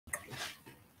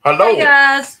Hello. Hey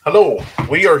guys. Hello.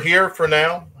 We are here for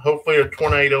now. Hopefully a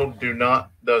tornado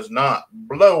does not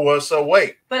blow us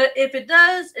away. But if it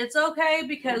does, it's okay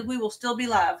because we will still be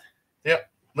live. Yep.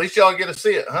 At least y'all get to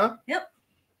see it, huh? Yep.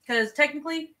 Because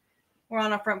technically, we're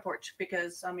on our front porch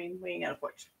because, we ain't got a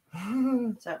porch.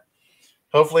 So,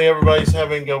 Hopefully everybody's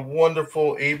having a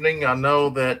wonderful evening. I know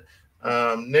that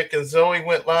Nick and Zoe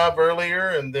went live earlier,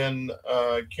 and then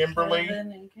Kimberly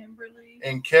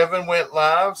and Kevin went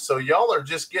live. So y'all are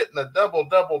just getting a double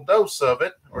dose of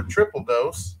it, or triple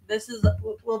dose.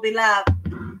 We'll be live.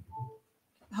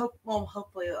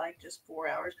 Hopefully like just 4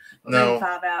 hours. No, maybe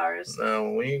 5 hours.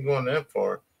 No, we ain't going that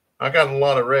far. I got a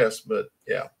lot of rest, but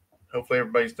yeah. Hopefully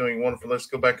everybody's doing wonderful. Let's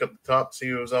go back up the top, see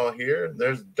who's all here.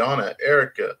 There's Donna,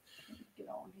 Erica. Get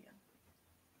on here.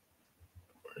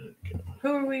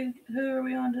 Who are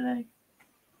we on today?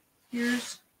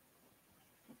 Yours?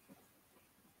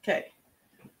 Okay.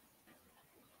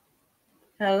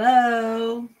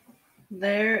 Hello.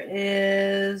 There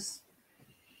is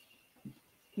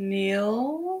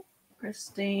Neil,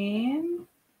 Christine,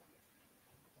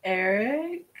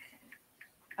 Eric.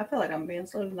 I feel like I'm being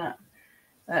slow tonight.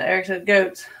 Eric said,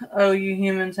 "Goats. Oh, you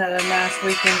humans had a nice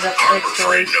weekend at the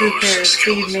Expo. Who cares?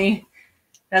 Feed me."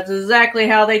 That's exactly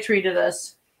how they treated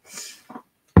us.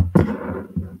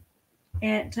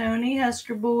 Aunt Tony,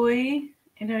 Husker Boy.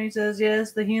 Aunt Tony says,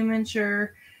 "Yes, the humans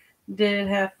sure did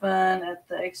have fun at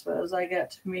the expos. I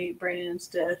got to meet Brandon and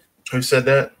Steph." Who said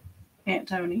that? Aunt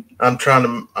Tony. I'm trying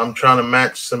to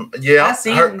match some. Yeah,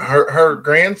 her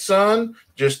grandson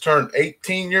just turned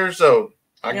 18 years old.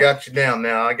 I got you down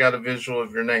now. I got a visual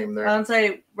of your name there. I'd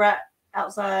say right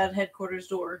outside headquarters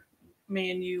door.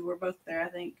 Me and you were both there, I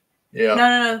think. Yeah.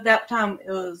 No. That time it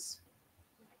was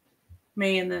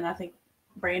me, and then I think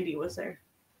Brandy was there.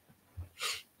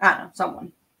 I don't know,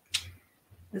 someone.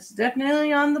 This is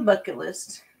definitely on the bucket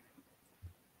list.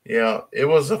 Yeah, it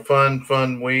was a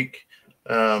fun week.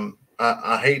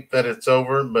 I hate that it's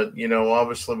over, but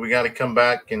obviously we got to come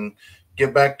back and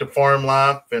get back to farm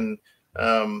life. And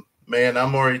man,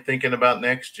 I'm already thinking about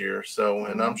next year. So,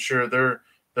 and I'm sure they're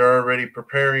already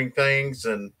preparing things.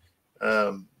 And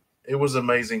it was an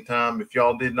amazing time. If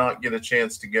y'all did not get a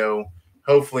chance to go,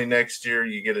 hopefully next year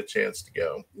you get a chance to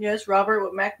go. Yes, Robert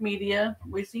with Mac Media.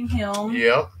 We seen him.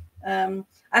 Yep.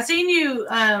 I seen you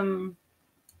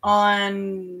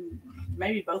on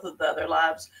maybe both of the other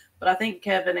lives, but I think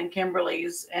Kevin and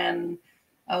Kimberly's, and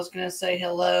I was going to say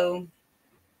hello.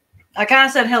 I kind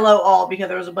of said hello all because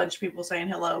there was a bunch of people saying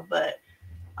hello, but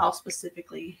I'll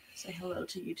specifically say hello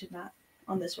to you tonight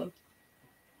on this one.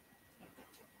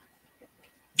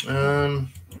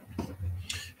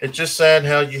 It's just sad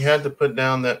how you had to put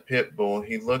down that pit bull.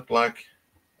 He looked like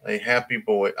a happy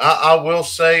boy. I will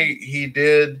say he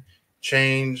did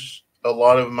change a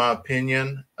lot of my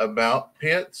opinion about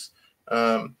pits.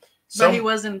 But he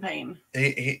was in pain.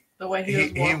 The way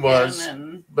he was.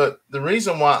 But the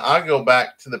reason why I go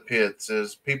back to the pits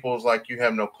is people's like, you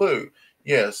have no clue.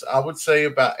 Yes, I would say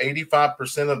about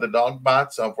 85% of the dog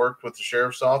bites I've worked with the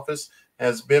sheriff's office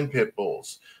has been pit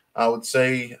bulls. I would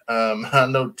say I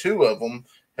know 2 of them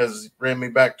has ran me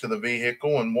back to the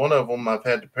vehicle, and 1 of them I've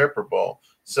had to pepper ball.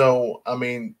 So,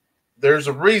 there's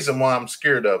a reason why I'm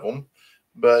scared of them.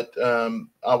 But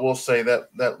I will say that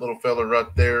little fella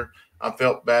right there, I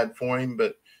felt bad for him.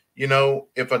 But,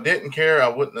 if I didn't care, I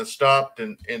wouldn't have stopped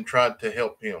and tried to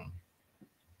help him.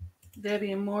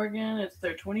 Debbie and Morgan, it's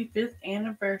their 25th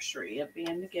anniversary of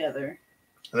being together.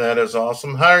 That is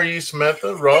awesome. How are you,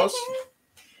 Samantha? Ross?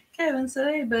 Kevin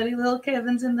said, "Hey, buddy, little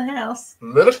Kevin's in the house."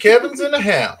 Little Kevin's in the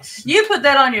house. You put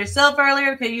that on yourself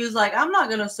earlier because you was like, "I'm not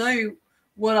going to say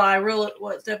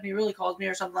what Stephanie really calls me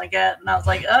or something like that." And I was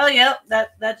like, "Oh, yep,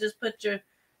 that just put your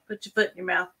foot in your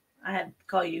mouth. I had to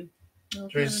call you."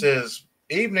 She says,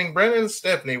 "Evening, Brennan and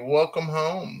Stephanie. Welcome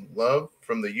home. Love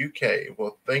from the UK."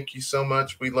 Well, thank you so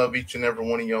much. We love each and every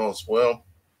one of y'all as well.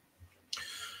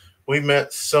 We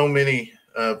met so many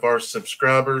of our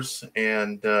subscribers,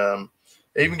 and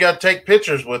even got to take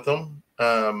pictures with them.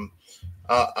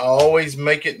 I always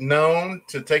make it known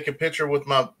to take a picture with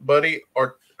my buddy,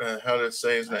 or how to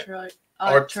say his name?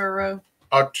 Arturo.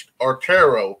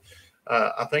 Arturo.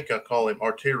 I think I call him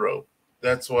Arturo.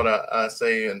 That's what I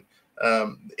say. And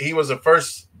he was the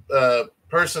first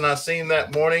person I seen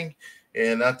that morning.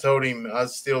 And I told him I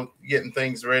was still getting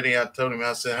things ready. I told him,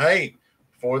 I said, "Hey,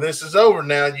 before this is over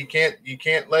now, you can't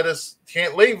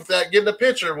leave without getting a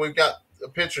picture. We've got a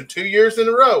picture 2 years in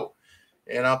a row."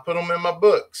 And I put them in my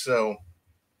book. So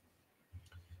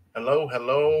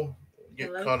hello.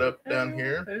 Get caught up down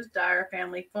here. There's Dyer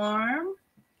Family Farm.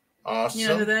 Awesome. You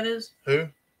know who that is? Who?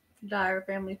 Dyer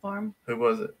Family Farm. Who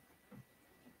was it?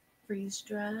 freeze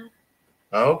dried.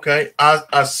 Okay.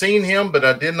 I seen him, but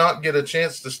I did not get a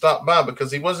chance to stop by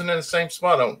because he wasn't in the same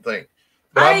spot, I don't think.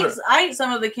 But I ate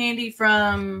some of the candy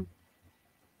from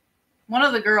one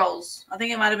of the girls. I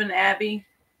think it might have been Abby.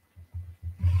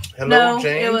 Hello, no,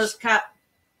 James. It was Kaya.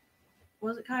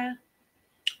 Was it Kaya?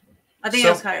 I think it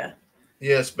was Kaya.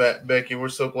 Yes, Becky, we're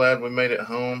so glad we made it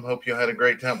home. Hope you had a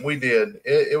great time. We did.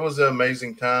 It was an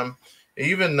amazing time.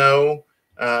 Even though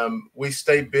we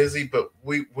stay busy, but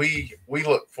we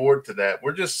look forward to that.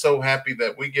 We're just so happy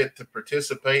that we get to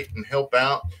participate and help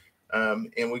out,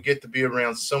 and we get to be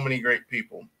around so many great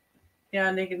people. Yeah,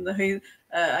 Nick, and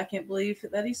I can't believe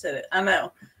that he said it. I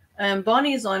know.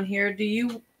 Bonnie's on here. Do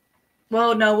you?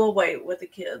 Well, no, we'll wait with the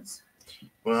kids.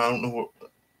 Well, I don't know.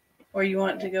 Or you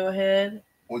want to go ahead?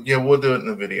 Well, yeah, we'll do it in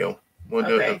the video. We'll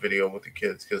do it in the video with the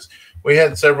kids because we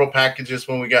had several packages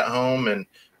when we got home, and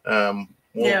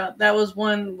yeah, that was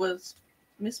one was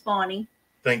Miss Bonnie.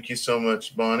 Thank you so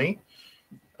much, Bonnie.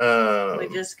 We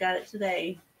just got it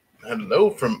today. Hello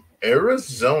from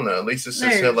Arizona. Lisa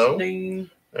says hello. Dean.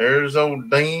 There's old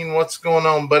Dean. What's going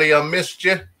on, buddy? I missed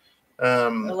you.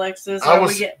 Alexis, go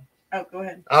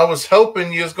ahead. I was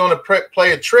hoping you was going to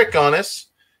play a trick on us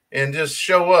and just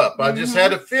show up. I just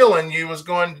had a feeling you was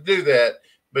going to do that,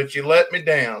 but you let me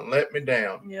down.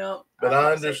 Yep. But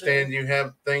I understand you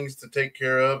have things to take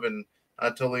care of, and I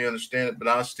totally understand it, but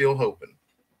I was still hoping.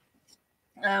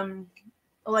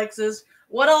 Alexis,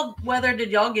 what all weather did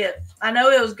y'all get? I know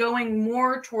it was going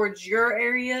more towards your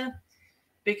area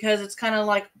because it's kind of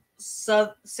like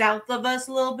south of us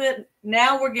a little bit.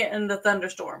 Now we're getting the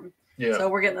thunderstorm. Yeah. So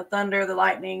we're getting the thunder, the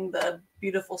lightning, the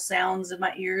beautiful sounds in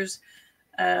my ears.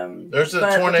 There's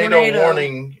a tornado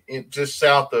warning just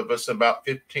south of us, about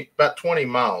 20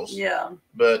 miles. Yeah.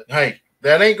 But hey,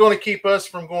 that ain't going to keep us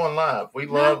from going live. We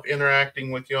love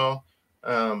interacting with y'all.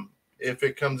 If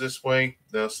it comes this way,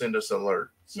 they'll send us an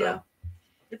alert. So. Yeah.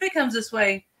 If it comes this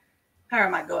way, power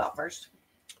might go out first.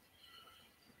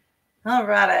 All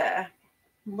righty.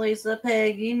 Lisa,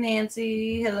 Peggy,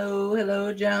 Nancy,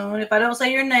 hello, Joan. If I don't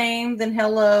say your name, then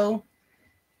hello.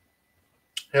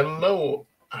 Hello.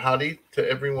 Howdy to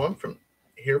everyone from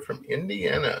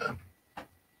Indiana.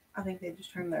 I think they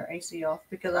just turned their AC off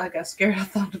because I got scared. I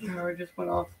thought the power just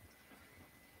went off.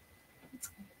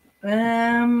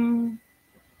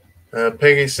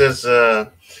 Peggy says,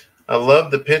 I love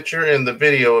the picture and the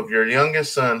video of your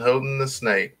youngest son holding the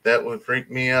snake. That would freak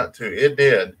me out too. It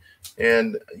did.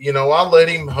 And, I let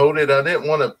him hold it. I didn't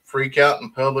want to freak out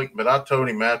in public, but I told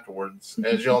him afterwards,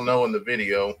 as y'all know in the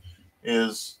video,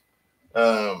 is...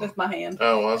 with my hand.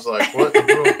 Oh, I was like, what?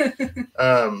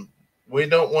 We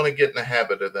don't want to get in the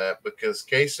habit of that because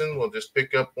Kayson will just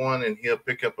pick up one and he'll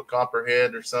pick up a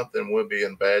copperhead or something. We'll be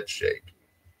in bad shape.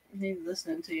 He's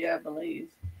listening to you, I believe.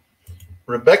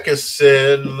 Rebecca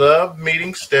said, love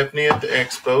meeting Stephanie at the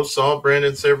expo. Saw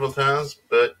Brandon several times,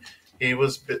 but he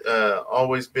was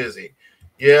always busy.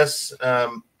 Yes,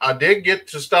 I did get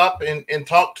to stop and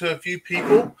talk to a few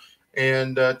people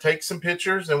and take some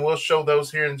pictures, and we'll show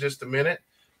those here in just a minute.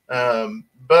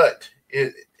 But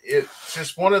it's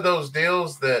just one of those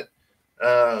deals that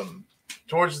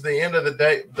towards the end of the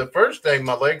day, the first day,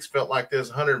 my legs felt like there's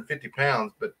 150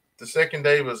 pounds, but the second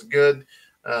day was good.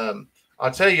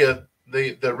 I'll tell you,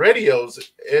 the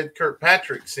radios Ed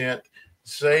Kirkpatrick sent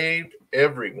saved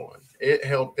everyone. It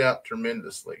helped out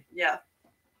tremendously. Yeah.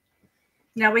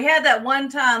 Now, we had that one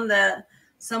time that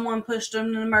someone pushed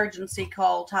an emergency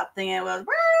call type thing. It was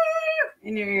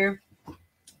in your ear.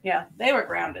 Yeah, they were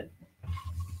grounded.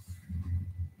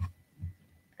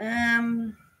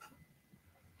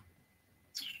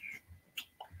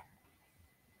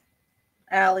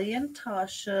 Allie and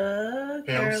Tasha,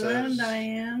 Carolyn and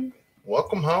Diane.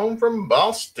 Welcome home from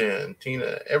Boston,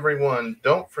 Tina. Everyone,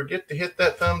 don't forget to hit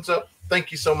that thumbs up.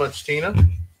 Thank you so much, Tina.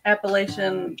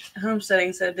 Appalachian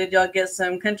Homesteading said, did y'all get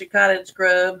some country cottage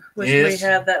grub? Wish we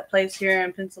have that place here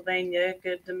in Pennsylvania.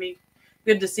 Good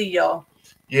to see y'all.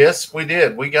 Yes, we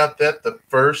did. We got that the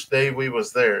first day we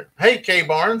was there. Hey, Kay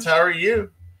Barnes, how are you?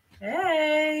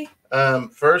 Hey.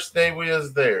 First day we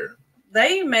was there.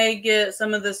 They may get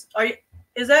some of this.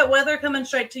 Is that weather coming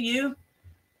straight to you,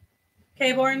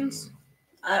 Kay Barnes?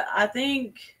 I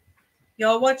think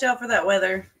y'all watch out for that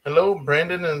weather. Hello,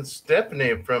 Brandon and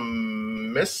Stephanie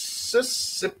from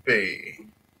Mississippi.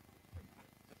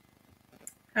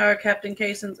 How are Captain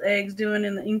Kayson's eggs doing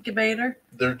in the incubator?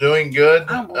 They're doing good.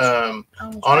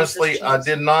 Honestly, I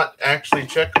did not actually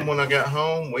check them when I got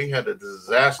home. We had a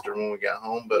disaster when we got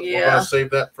home, but we're going to save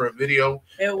that for a video.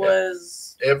 It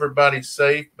was... Everybody's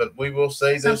safe, but we will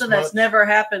say this much. Something that's never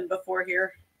happened before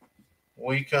here.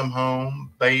 We come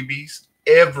home, babies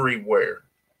everywhere.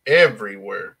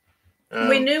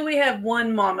 We knew we had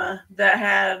one mama that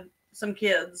had some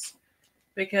kids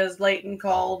because Leighton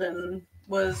called and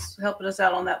was helping us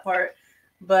out on that part.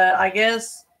 But I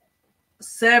guess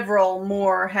several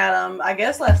more had them, I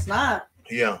guess, last night.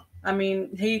 Yeah. I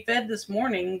mean, he fed this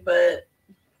morning, but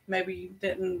maybe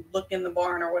didn't look in the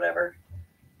barn or whatever.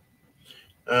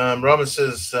 Robin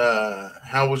says,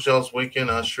 how was y'all's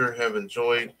weekend? I sure have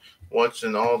enjoyed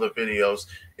watching all the videos.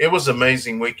 It was an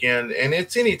amazing weekend, and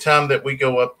it's any time that we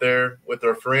go up there with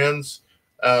our friends.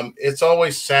 It's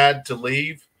always sad to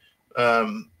leave.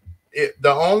 The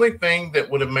only thing that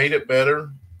would have made it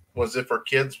better was if our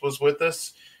kids was with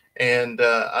us, and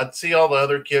I'd see all the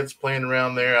other kids playing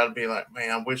around there. I'd be like,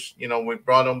 man, I wish, we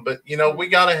brought them, but we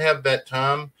got to have that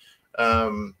time.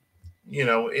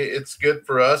 It's good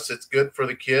for us. It's good for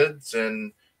the kids.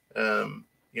 And,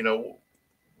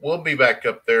 we'll be back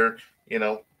up there,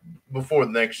 before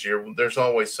the next year. There's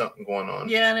always something going on.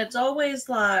 Yeah. And it's always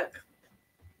like,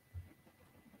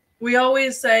 we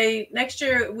always say next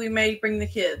year we may bring the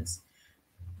kids,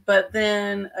 but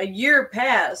then a year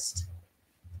passed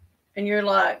and you're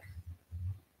like,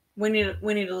 we need a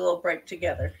little break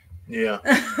together. Yeah.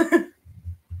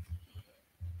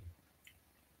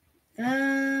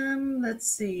 Let's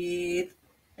see.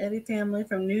 Eddy family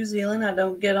from New Zealand. I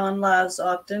don't get on lives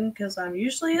often because I'm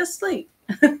usually asleep.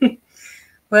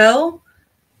 Well,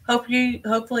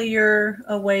 hopefully you're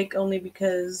awake only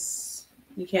because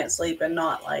you can't sleep and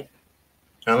not like.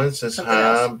 Alan says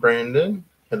hi, else. Brandon.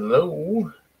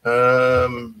 Hello.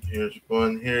 Here's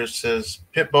one here says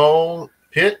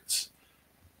pits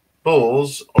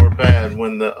bulls are bad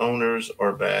when the owners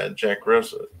are bad. Jack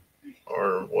Russell,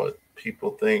 or what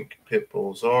people think pit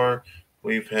bulls are.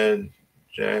 We've had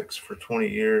Jacks for 20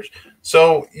 years.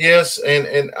 So yes,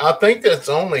 and I think that's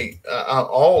only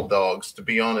all dogs, to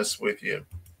be honest with you.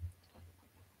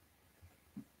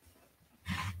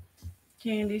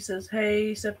 Candy says,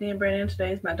 hey, Stephanie and Brandon,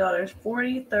 today is my daughter's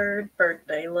 43rd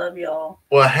birthday. Love y'all.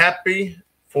 Well, happy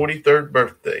 43rd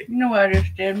birthday. You know what I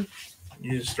just did?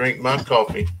 You just drink my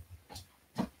coffee.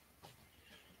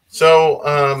 So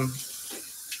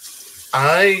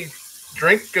I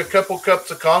drank a couple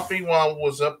cups of coffee while I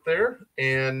was up there,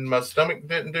 and my stomach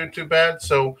didn't do too bad.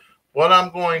 So what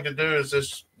I'm going to do is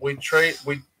this: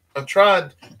 I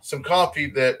tried some coffee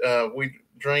that we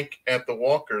drank at the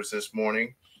Walkers this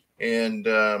morning, and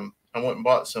I went and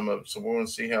bought some of it. So we're going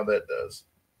to see how that does.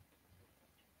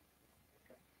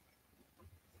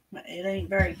 It ain't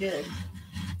very good.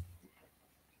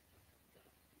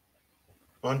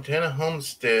 Montana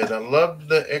Homestead. I love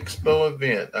the expo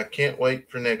event. I can't wait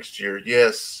for next year.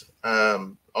 Yes,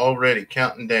 already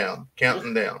counting down.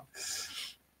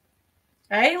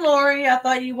 Hey, Lori, I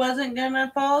thought you wasn't going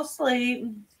to fall asleep.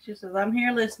 She says, I'm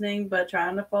here listening, but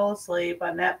trying to fall asleep.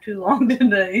 I napped too long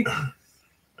today.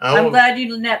 I'm glad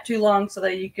you napped too long so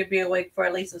that you could be awake for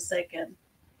at least a second.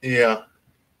 Yeah.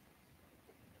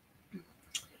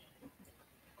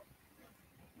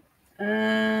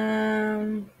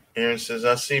 Aaron says,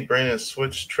 I see Brandon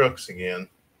switched trucks again.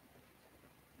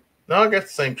 No, I got the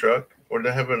same truck. Or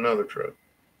did I have another truck?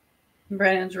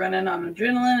 Brandon's running on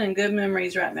adrenaline and good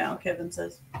memories right now, Kevin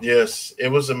says. Yes, it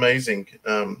was amazing.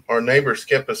 Our neighbors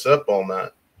kept us up all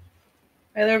night.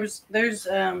 Hey, there's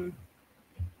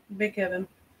Big Kevin.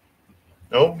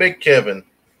 Oh, Big Kevin.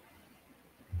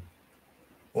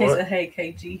 What? He said, hey,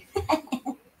 KG.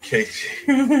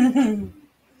 KG.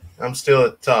 I'm still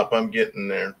at the top. I'm getting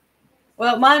there.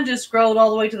 Well, mine just scrolled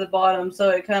all the way to the bottom, so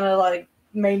it kind of like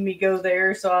made me go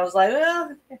there. So I was like,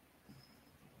 well.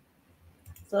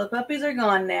 So the puppies are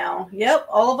gone now. Yep,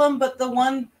 all of them, but the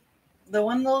one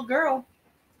little girl.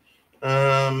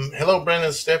 Hello, Brandon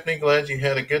and Stephanie. Glad you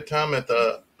had a good time at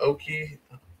the Okie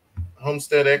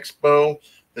Homestead Expo.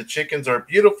 The chickens are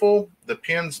beautiful. The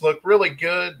pens look really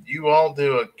good. You all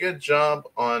do a good job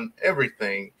on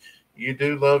everything. You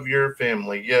do love your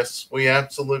family. Yes, we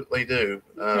absolutely do.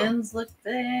 Pens look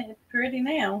pretty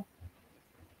now.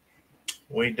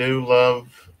 We do love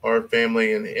our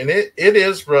family, and it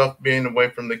is rough being away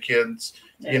from the kids,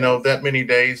 that many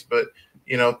days. But,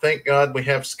 thank God we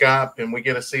have Skype, and we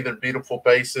get to see their beautiful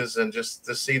faces and just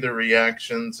to see their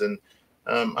reactions. And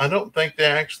I don't think they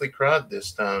actually cried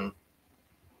this time.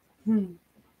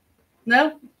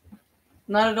 No,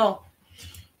 not at all.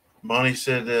 Bonnie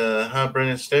said, hi,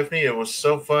 Brandon and Stephanie. It was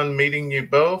so fun meeting you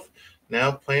both.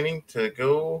 Now planning to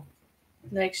go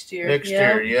next year.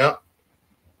 Yeah.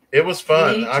 It was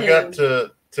fun. I got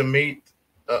to meet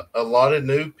a lot of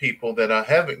new people that I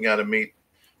haven't got to meet,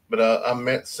 but I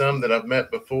met some that I've met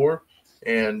before.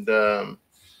 And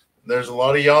there's a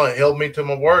lot of y'all that held me to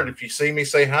my word. If you see me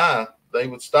say hi, they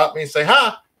would stop me and say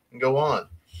hi and go on.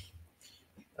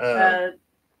 Let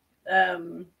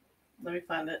me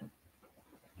find it.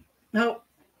 Nope.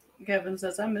 Kevin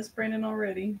says, I miss Brandon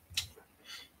already.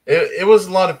 It was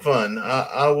a lot of fun.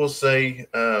 I will say.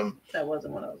 That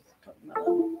wasn't what I was talking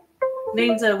about.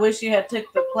 Dean said, wish you had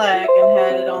took the plaque and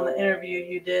had it on the interview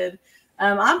you did.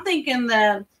 I'm thinking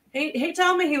that he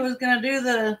told me he was going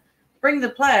to bring the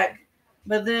plaque,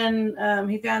 but then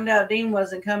he found out Dean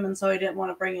wasn't coming, so he didn't want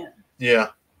to bring it. Yeah.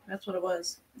 That's what it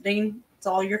was. Dean, it's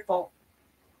all your fault.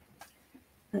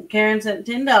 And Karen sent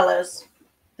 $10.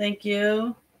 Thank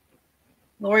you.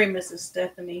 Lori misses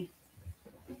Stephanie.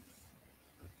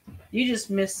 You just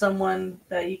miss someone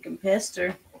that you can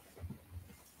pester.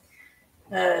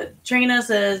 Trina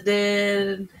says,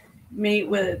 did meet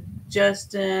with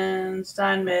Justin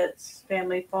Steinmetz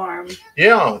family farm.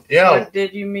 Yeah. What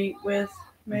did you meet with,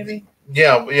 maybe?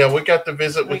 Yeah, we got to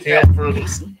visit with him for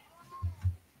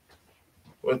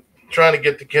trying to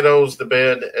get the kiddos to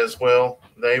bed as well.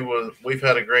 We've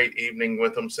had a great evening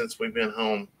with them since we've been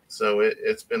home. So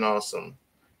it's been awesome.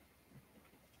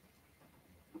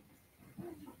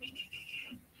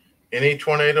 Any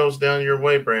tornadoes down your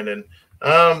way, Brandon?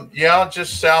 Yeah,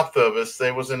 just south of us.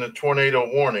 They was in a tornado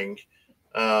warning.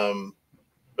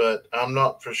 But I'm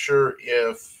not for sure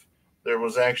if there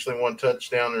was actually one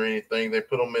touchdown or anything. They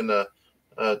put them in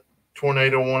a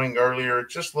tornado warning earlier,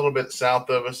 just a little bit south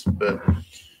of us. But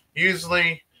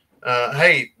usually,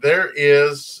 hey, there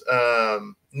is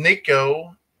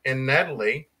Nico and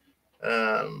Natalie.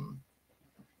 I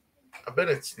bet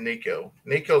it's Nico.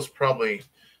 Nico's probably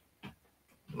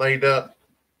laid up.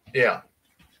 Yeah,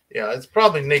 it's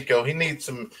probably Nico. He needs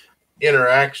some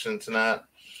interaction tonight.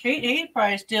 He's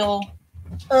probably still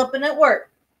up and at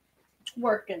work,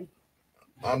 working.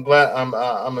 I'm glad.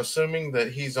 I'm assuming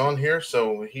that he's on here,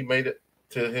 so he made it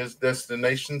to his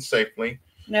destination safely.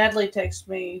 Natalie texted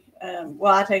me. I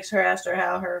texted her, asked her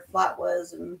how her flight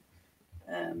was, and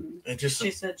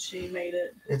she said she made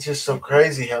it. It's just so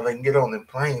crazy how they can get on the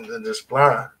planes and just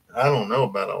fly. I don't know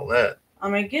about all that. I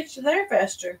mean, get you there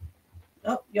faster.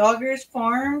 Oh, Yager's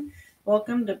Farm.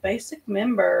 Welcome to Basic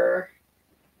Member.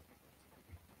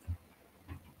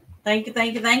 Thank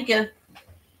you.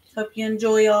 Hope you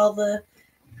enjoy all the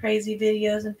crazy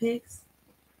videos and pics.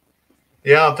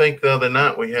 Yeah, I think the other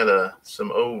night we had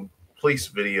some old police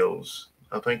videos.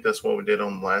 I think that's what we did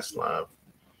on the last live.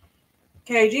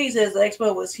 KG says the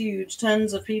expo was huge.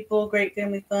 Tons of people. Great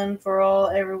family fun for all.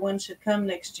 Everyone should come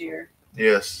next year.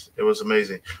 Yes, it was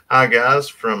amazing. Hi, guys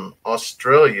from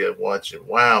Australia watching.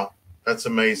 Wow, that's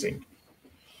amazing.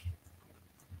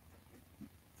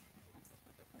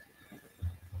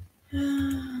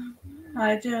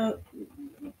 Hi,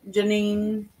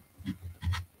 Janine.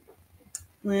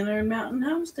 Leonard Mountain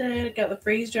Homestead. Got the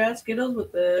freeze-dried Skittles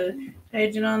with the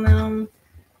agent on them.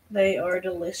 They are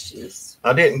delicious.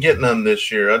 I didn't get none this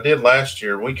year. I did last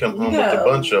year. We come home with a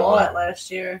bunch of them.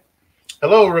 Last year.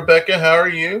 Hello, Rebecca. How are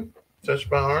you? Touch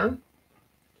my arm.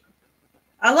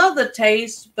 I love the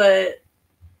taste, but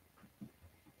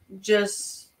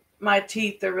just my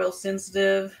teeth are real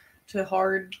sensitive to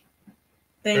hard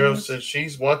things. Carol says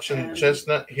she's watching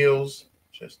Chestnut Hills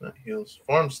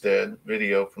Farmstead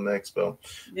video from the expo.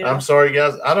 Yeah. I'm sorry,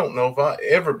 guys. I don't know if I'll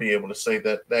ever be able to say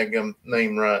that daggum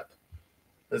name right.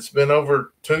 It's been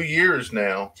over 2 years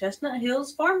now. Chestnut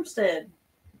Hills Farmstead.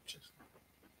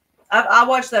 I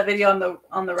watched that video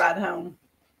on the ride home.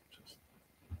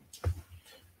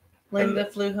 Linda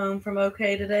flew home from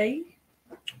OK today.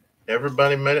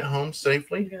 Everybody made it home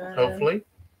safely, hopefully.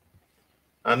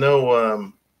 I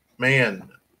know, man,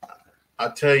 I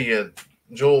tell you,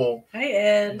 Joel. Hey,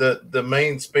 Ed. The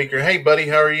main speaker. Hey, buddy,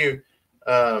 how are you?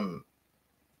 The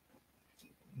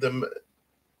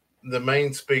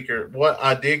main speaker. What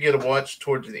I did get to watch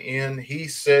towards the end, he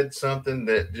said something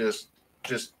that just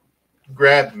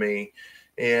grabbed me.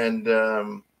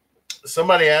 And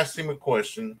somebody asked him a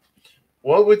question.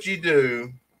 What would you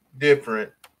do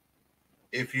different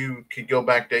if you could go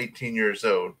back to 18 years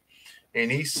old?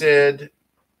 And he said,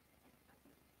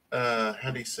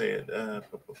 how do you say it?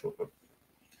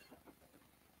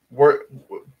 Work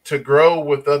to grow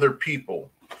with other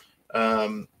people.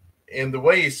 And the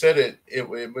way he said it,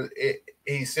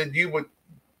 he said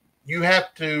you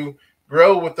have to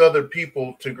grow with other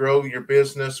people to grow your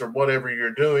business or whatever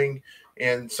you're doing.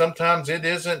 And sometimes it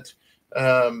isn't.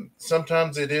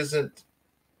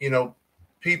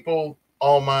 People,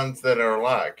 all minds that are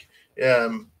alike.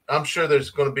 I'm sure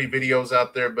there's going to be videos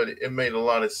out there, but it made a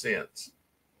lot of sense.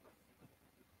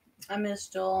 I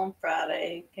missed Joel on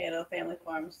Friday. Cato Family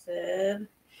Farm said.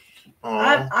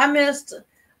 I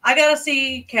got to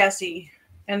see Cassie,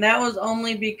 and that was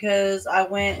only because I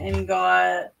went and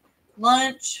got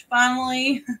lunch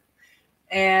finally,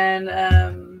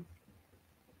 And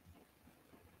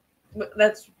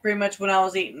that's pretty much when I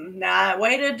was eating. Now I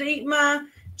waited to eat my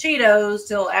Cheetos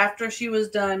till after she was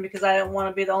done because I didn't want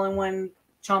to be the only one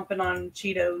chomping on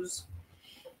Cheetos.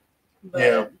 But,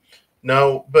 yeah.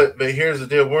 No, but here's the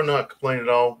deal. We're not complaining at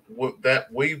all.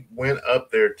 That we went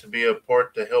up there to be a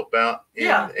part to help out.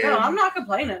 And no, I'm not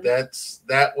complaining.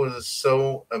 That was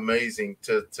so amazing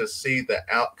to see the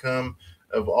outcome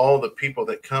of all the people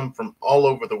that come from all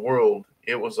over the world.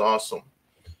 It was awesome.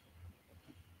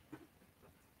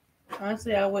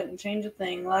 Honestly, I wouldn't change a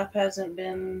thing. Life hasn't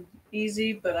been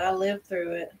easy, but I lived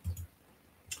through it.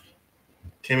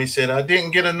 Timmy said, I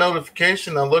didn't get a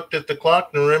notification. I looked at the clock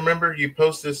and remember you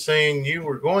posted saying you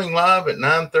were going live at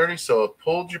 9:30, so I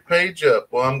pulled your page up.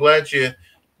 Well, I'm glad you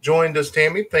joined us,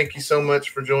 Tammy. Thank you so much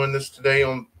for joining us today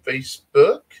on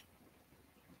Facebook.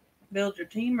 Build your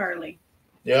team early.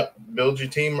 Yep, build your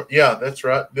team. Yeah, that's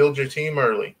right. Build your team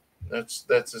early. That's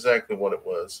exactly what it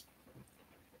was.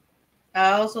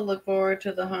 I also look forward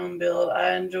to the home build.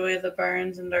 I enjoy the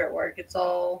burns and dirt work. It's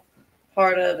all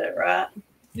part of it, right?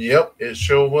 Yep, it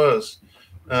sure was.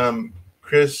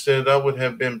 Chris said I would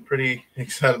have been pretty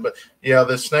excited, but yeah,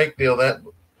 the snake deal that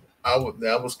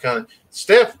was kind of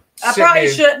Steph. I probably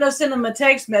shouldn't have sent him a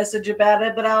text message about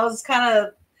it, but it was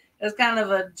kind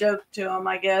of a joke to him,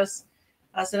 I guess.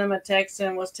 I sent him a text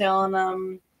and was telling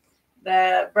him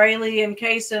that Braylee and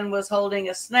Kayson was holding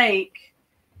a snake.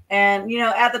 And,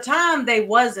 at the time they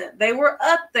wasn't. They were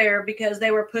up there because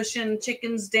they were pushing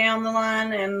chickens down the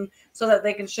line and so that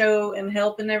they can show and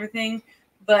help and everything.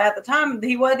 But at the time,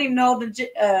 he wasn't even holding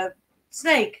a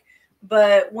snake.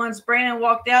 But once Brandon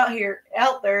walked out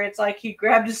there, it's like he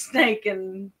grabbed a snake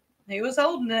and he was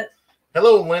holding it.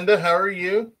 Hello, Linda. How are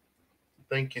you?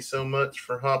 Thank you so much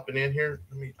for hopping in here.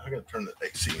 I got to turn the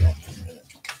AC on.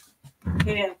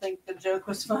 He didn't think the joke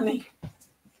was funny.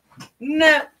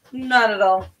 No, not at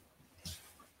all.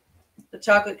 The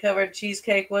chocolate-covered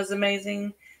cheesecake was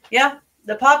amazing. Yeah,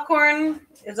 the popcorn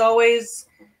is always...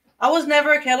 I was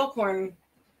never a kettle corn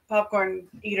popcorn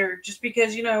eater just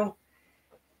because,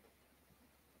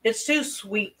 it's too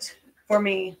sweet for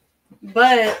me.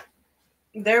 But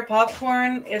their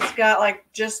popcorn, it's got, like,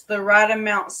 just the right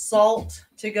amount of salt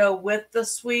to go with the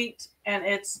sweet, and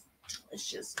it's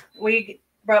delicious. We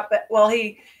brought back... Well,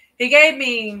 he gave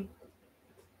me...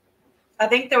 I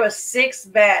think there was 6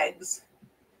 bags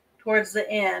towards the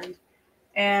end,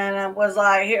 and I was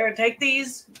like, here, take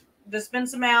these,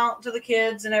 dispense them out to the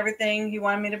kids and everything. He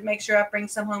wanted me to make sure I bring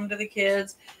some home to the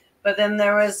kids, but then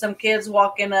there was some kids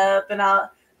walking up, and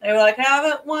they were like,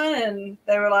 have one, and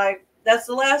they were like, that's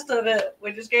the last of it.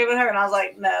 We just gave it her, and I was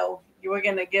like, no, you were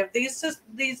going to give these to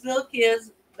these little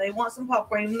kids. They want some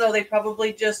popcorn, even though they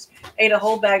probably just ate a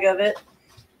whole bag of it,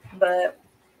 but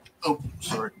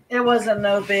sorry, it wasn't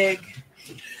no big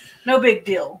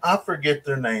deal. I forget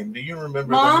their name. Do you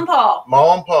remember? Ma and Pa.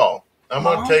 Ma and Pa. I'm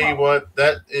going to tell you what,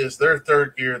 that is their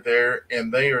third year there,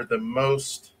 and they are the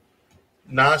most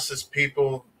nicest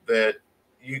people that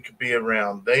you could be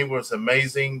around. They was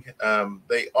amazing.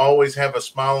 They always have a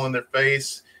smile on their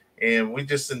face, and we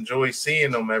just enjoy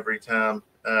seeing them every time.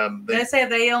 They say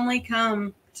they only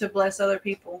come to bless other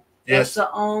people. Yes. That's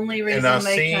the only reason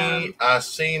they come. I've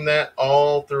seen that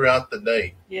all throughout the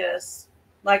day. Yes.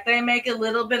 Like, they make a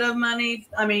little bit of money,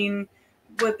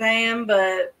 with paying,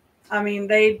 but,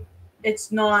 they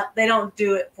don't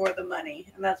do it for the money.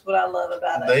 And that's what I love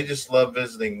about it. They just love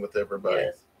visiting with everybody.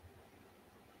 Yes.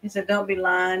 He said, don't be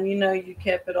lying. You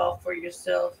kept it all for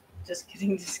yourself. Just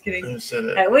kidding. Who said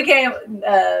it? We came,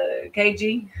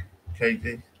 KG.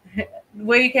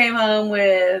 We came home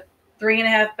with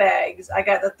 3.5 bags. I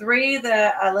got the 3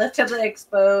 that I left at the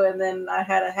expo, and then I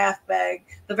had a half bag.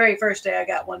 The very first day I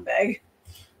got 1 bag.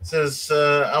 It says,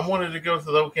 I wanted to go to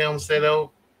the Oklahoma State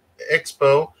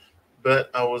Expo,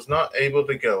 but I was not able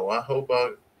to go. I hope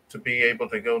to be able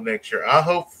to go next year.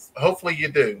 Hopefully you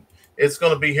do. It's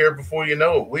going to be here before you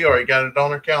know it. We already got it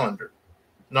on our calendar.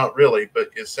 Not really,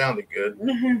 but it sounded good.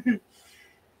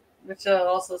 Michelle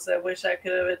also said, wish I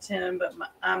could have attended, but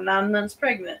I'm 9 months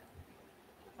pregnant.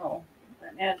 Oh,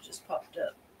 an ad just popped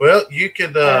up. Well, you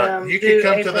could come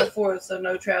April to the 4th, so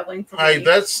no traveling for me. Me.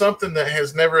 That's something that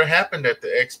has never happened at the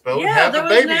expo. Yeah, have a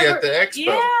baby at the expo.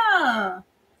 Yeah,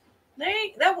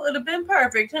 that would have been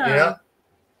perfect, huh? Yeah.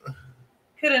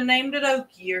 Could have named it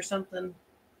Okie or something.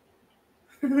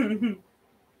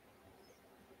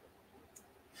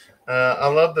 I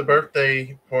love the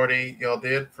birthday party y'all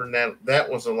did for Natalie. That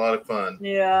was a lot of fun.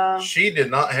 Yeah. She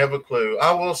did not have a clue.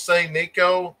 I will say,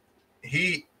 Nico,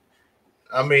 because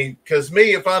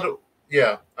me, if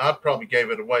I'd probably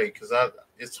gave it away because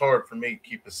it's hard for me to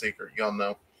keep a secret. Y'all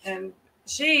know. And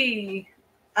she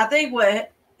I think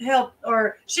what helped,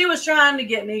 or she was trying to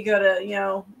get me to go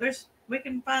to, we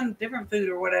can find different food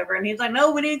or whatever. And he's like,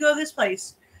 no, we need to go to this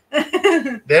place.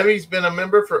 Debbie's been a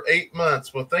member for 8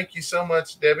 months. Well, thank you so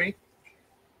much, Debbie.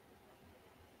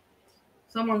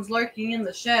 Someone's lurking in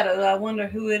the shadow. I wonder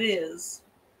who it is.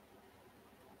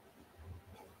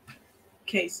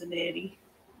 Kayson, Eddy.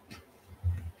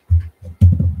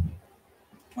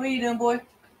 What are you doing, boy?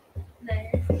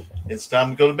 There. It's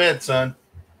time to go to bed, son.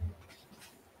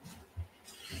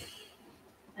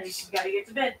 And you got to get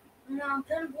to bed. No, I'm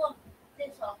gonna blow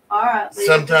this off. All right.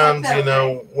 Sometimes,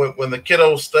 when the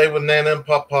kiddos stay with Nana and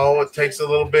Papa, it takes a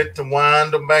little bit to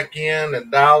wind them back in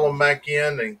and dial them back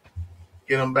in and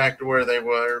get them back to where they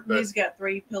were. But he's got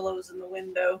 3 pillows in the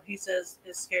window. He says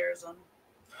it scares him.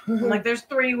 I'm like, there's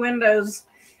 3 windows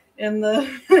in the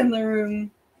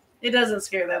room. It doesn't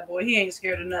scare that boy. He ain't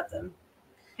scared of nothing.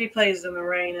 He plays in the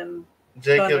rain and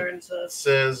thunder and stuff.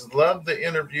 Says, love the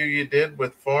interview you did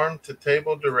with Farm to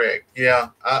Table Direct. Yeah,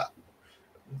 I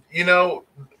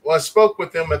spoke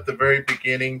with him at the very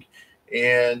beginning,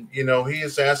 and he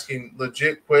is asking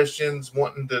legit questions,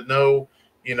 wanting to know,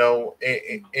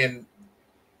 and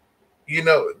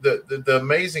the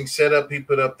amazing setup he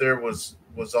put up there was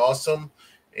awesome,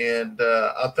 and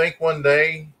I think one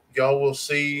day y'all will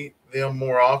see them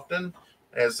more often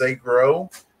as they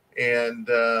grow, and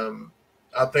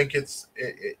I think it's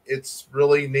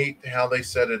really neat how they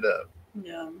set it up.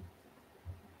 Yeah.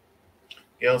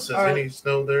 Gail says, any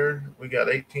snow there? We got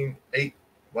 8.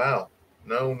 Wow.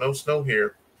 No snow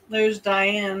here. There's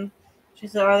Diane. She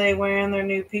said, are they wearing their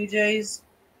new PJs?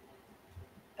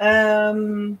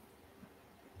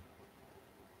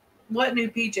 What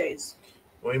new PJs?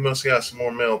 Well, he must have got some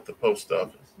more mail at the post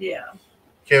office. Yeah.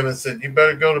 Kevin said, you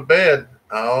better go to bed.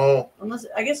 Oh. Unless,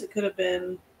 I guess it could have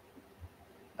been.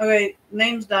 Okay,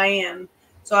 name's Diane.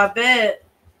 So I bet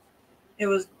it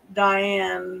was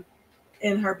Diane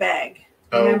in her bag.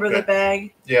 Remember the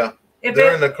bag? Yeah.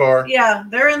 They're in the car. Yeah,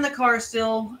 they're in the car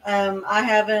still. I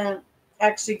haven't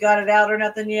actually got it out or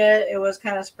nothing yet. It was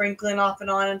kind of sprinkling off and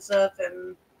on and stuff.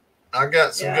 And I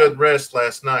got some good rest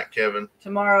last night, Kevin.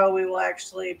 Tomorrow we will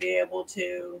actually be able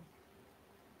to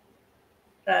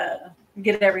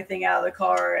get everything out of the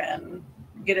car and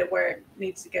get it where it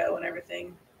needs to go and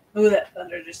everything. Ooh, that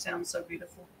thunder just sounds so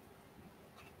beautiful.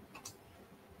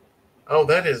 Oh,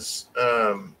 that is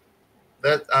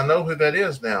that I know who that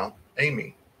is now.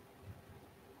 Amy.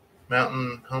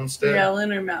 Mountain Homestead. Yeah,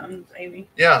 Leonard Mountains, Amy.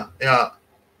 Yeah.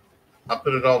 I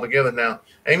put it all together now.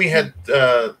 Amy had 2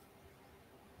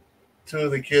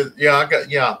 of the kids.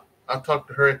 I talked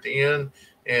to her at the end,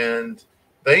 and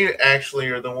they actually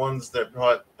are the ones that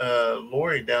brought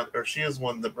Lori down, or she is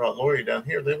one that brought Lori down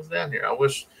here. They was down here. I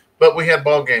wish, but we had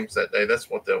ball games that day. That's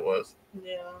what that was.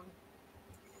 Yeah.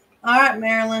 All right,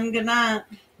 Marilyn. Good night.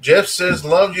 Jeff says,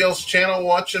 love y'all's channel,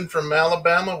 watching from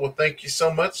Alabama. Well, thank you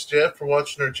so much, Jeff, for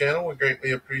watching our channel. We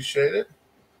greatly appreciate it.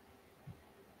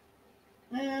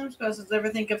 I'm supposed to ever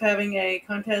think of having a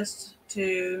contest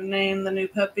to name the new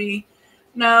puppy.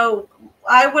 No,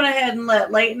 I went ahead and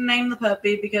let Leighton name the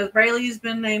puppy because Braylee's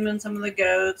been naming some of the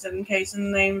goats and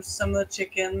Kayson names some of the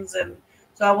chickens. And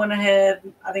so I went ahead.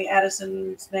 I think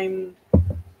Addison's named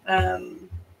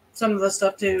some of the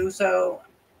stuff too. So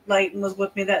Leighton was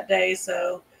with me that day.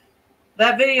 So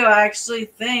that video I actually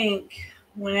think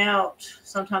went out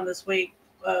sometime this week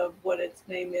of what its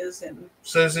name is. And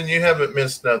Susan, you haven't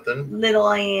missed nothing. Little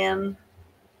Ann.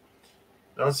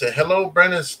 I'll say hello,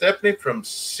 Brandon Stephanie from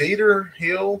Cedar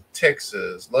Hill,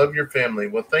 Texas. Love your family.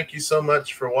 Well, thank you so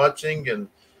much for watching and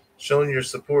showing your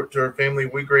support to our family.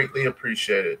 We greatly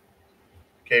appreciate it.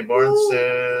 Kay Barnes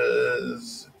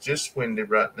says, just windy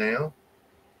right now.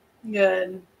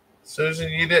 Good.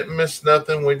 Susan, you didn't miss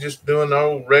nothing. We're just doing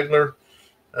our regular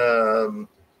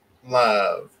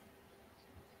live.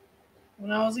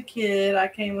 When I was a kid, I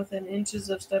came within inches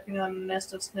of stepping on a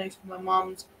nest of snakes with my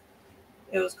mom's.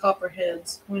 It was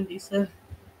copperheads, Wendy said.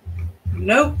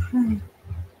 Nope.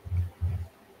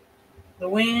 The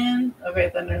wind. Okay,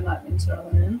 thunder and lightning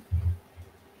starting in.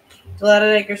 Delighted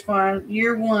Acres Farm.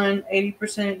 Year 1, 80%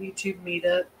 YouTube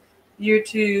meetup. Year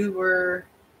 2,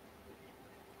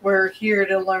 we're here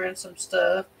to learn some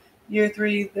stuff. Year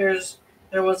 3, there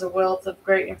was a wealth of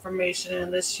great information,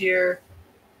 and this year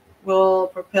will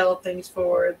propel things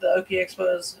forward. The Okie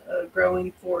Expo is a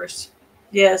growing force.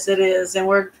 Yes, it is, and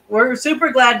we're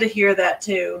super glad to hear that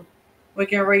too. We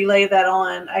can relay that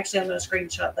on. Actually, I'm going to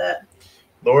screenshot that.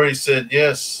 Lori said,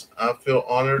 yes, I feel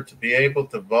honored to be able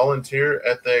to volunteer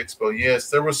at the expo. Yes,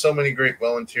 there were so many great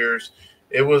volunteers.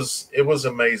 It was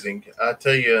amazing. I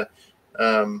tell you,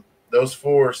 those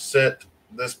 4 set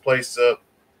this place up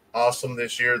awesome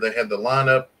this year. They had the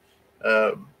lineup.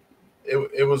 Uh,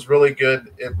 it was really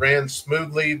good. It ran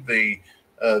smoothly. The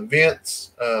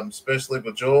events, especially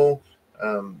with Joel,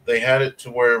 they had it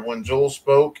to where when Joel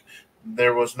spoke,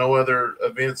 there was no other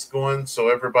events going, so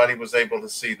everybody was able to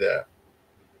see that.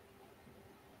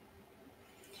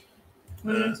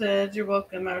 Women said, "You're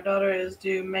welcome. Our daughter is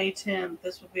due May 10th.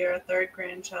 This will be our third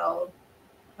grandchild."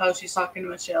 Oh, she's talking to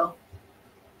Michelle.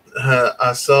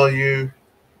 I saw you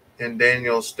and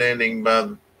Daniel standing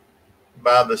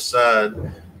by the side,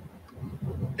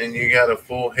 and you got a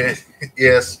full head.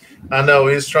 Yes, I know.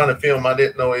 He was trying to film. I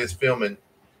didn't know he was filming.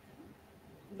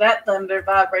 That thunder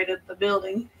vibrated the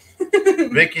building.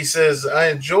 Vicky says, I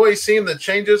enjoy seeing the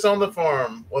changes on the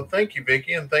farm. Well, thank you,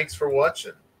 Vicky, and thanks for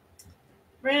watching.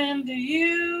 Ren, do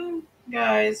you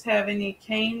guys have any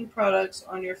cane products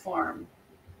on your farm?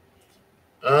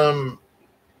 I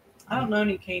don't know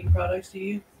any cane products. Do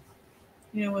you?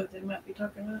 You know what they might be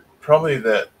talking about? Probably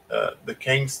that the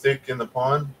cane stick in the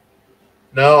pond.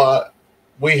 No,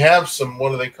 we have some.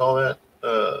 What do they call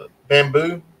that?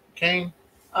 Bamboo cane.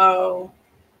 Oh,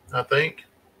 I think.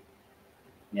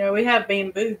 Yeah, we have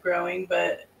bamboo growing,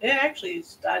 but it actually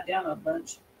died down a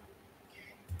bunch.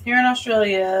 Here in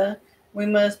Australia, we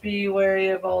must be wary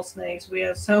of all snakes. We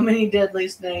have so many deadly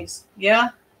snakes. Yeah,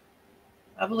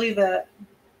 I believe that.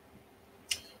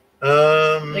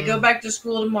 They go back to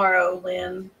school tomorrow,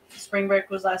 Lynn. Spring break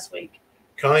was last week.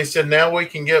 Connie said, now we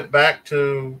can get back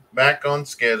on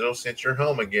schedule since you're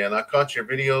home again. I caught your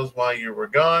videos while you were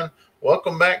gone.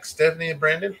 Welcome back, Stephanie and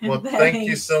Brandon. Well, thank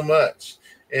you so much.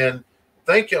 And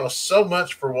thank y'all so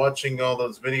much for watching all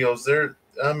those videos.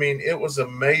 It was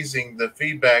amazing the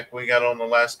feedback we got on the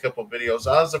last couple of videos.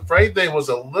 I was afraid they was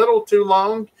a little too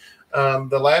long.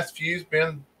 The last few's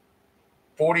been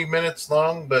 40 minutes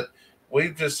long, but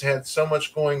we've just had so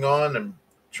much going on and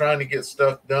trying to get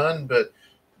stuff done. But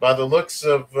by the looks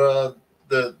of the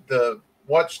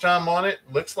watch time on it,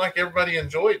 looks like everybody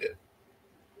enjoyed it.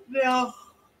 Yeah.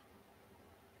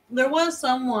 There was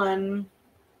someone,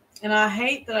 and I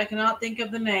hate that I cannot think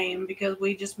of the name because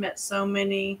we just met so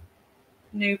many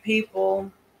new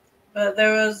people, but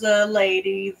there was a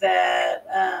lady that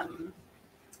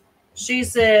she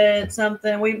said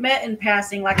something. We met in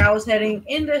passing, like I was heading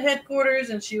into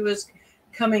headquarters and she was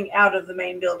coming out of the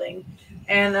main building,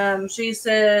 and she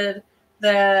said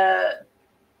that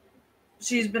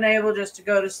she's been able just to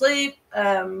go to sleep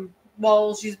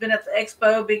while she's been at the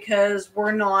expo because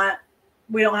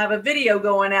we don't have a video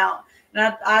going out.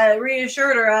 And I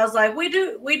reassured her. I was like, we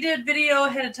did video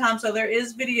ahead of time, so there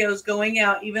is videos going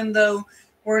out, even though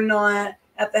we're not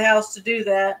at the house to do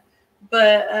that.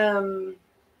 But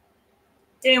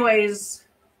anyways,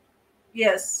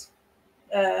 yes,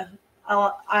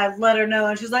 I let her know,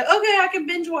 and she's like, okay, I can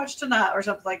binge watch tonight or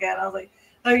something like that. And I was like,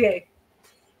 okay.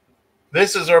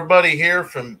 This is our buddy here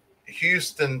from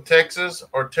Houston, Texas,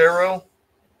 Artero.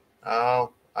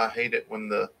 Oh, I hate it when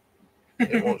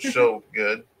it won't show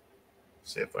good.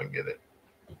 See if I can get it.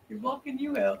 You're blocking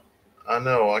you out. I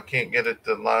know. I can't get it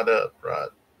to light up right.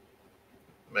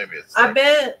 Maybe it's. I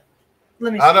bet.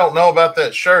 Let me see. I don't know about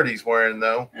that shirt he's wearing,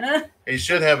 though. He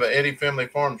should have an Eddy Family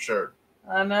Farm shirt.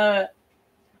 I know it.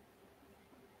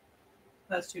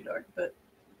 That's too dark, but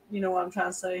you know what I'm trying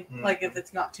to say. Mm-hmm. Like if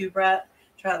it's not too bright,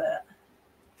 try that.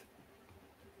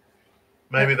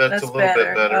 Maybe that's a little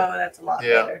bit better. Oh, that's a lot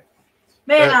better.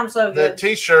 Man, I'm so good. That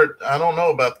T-shirt, I don't know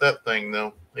about that thing,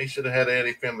 though. He should have had an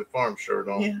Eddy Family Farm shirt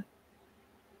on. Yeah.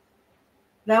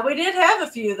 Now, we did have a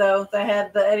few, though, that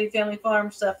had the Eddy Family Farm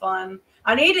stuff on.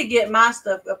 I need to get my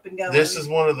stuff up and going. This is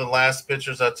one of the last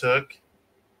pictures I took.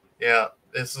 Yeah,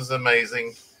 this is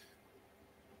amazing.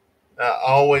 I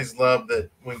always love that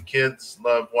when kids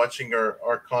love watching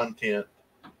our content.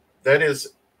 That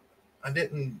is, I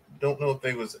don't know if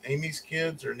they was Amy's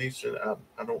kids or Nisha.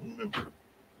 I don't remember.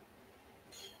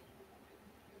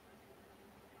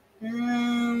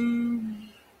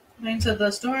 Into the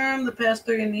storm, the past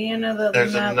through Indiana.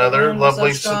 There's another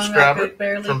lovely subscriber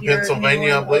from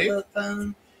Pennsylvania, I believe.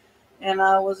 Phone, and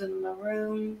I was in the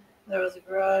room. There was a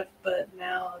garage, but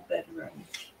now a bedroom.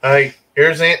 Hey,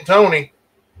 here's Aunt Tony.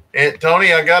 Aunt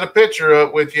Tony, I got a picture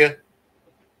up with you.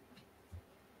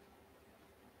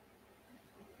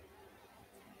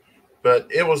 But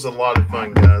it was a lot of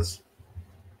fun, guys.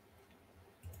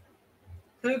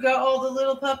 Who got all the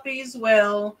little puppies?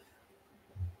 Well,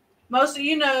 most of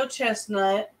you know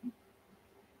Chestnut,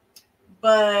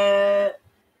 but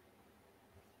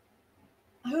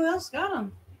who else got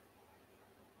them?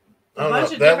 A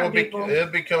bunch of different people.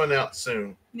 It'll be coming out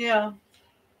soon. Yeah.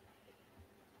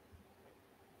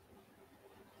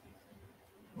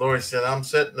 Lori said, I'm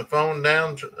setting the phone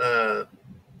down to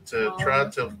to try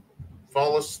to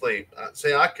fall asleep.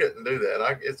 See, I couldn't do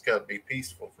that. It's got to be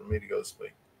peaceful for me to go to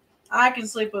sleep. I can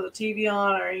sleep with a TV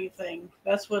on or anything.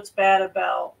 That's what's bad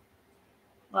about,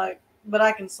 but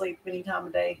I can sleep any time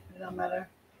of day. It don't matter.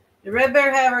 Did Red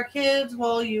Bear have her kids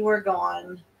while you were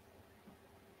gone?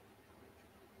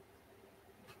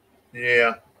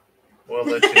 Yeah. We'll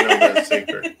let you know that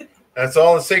secret. That's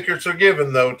all the secrets are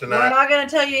given, though, tonight. We're not going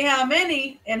to tell you how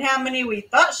many and how many we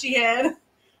thought she had.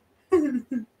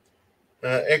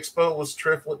 Expo was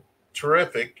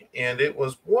terrific, and it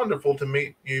was wonderful to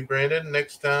meet you, Brandon.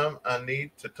 Next time, I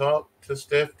need to talk to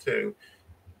Steph, too.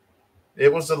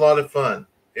 It was a lot of fun.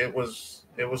 It was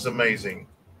amazing.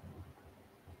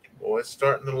 Boy, it's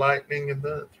starting the lightning at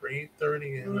the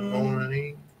 3:30 in the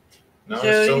morning. No,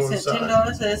 Jody sent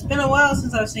 $10. Said, it's been a while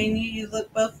since I've seen you. You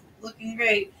look both looking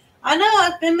great. I know,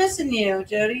 I've been missing you,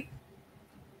 Jody.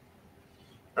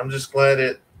 I'm just glad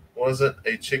it wasn't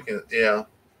a chicken. Yeah.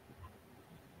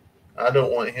 I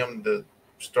don't want him to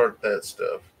start that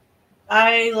stuff.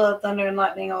 I love Thunder and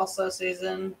Lightning also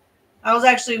season. I was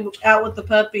actually out with the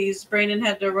puppies. Brandon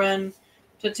had to run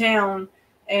to town,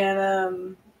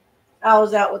 and I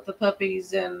was out with the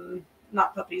puppies and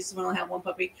not puppies. We only have one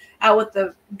puppy. Out with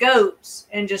the goats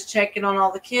and just checking on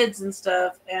all the kids and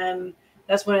stuff. And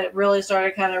that's when it really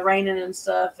started kind of raining and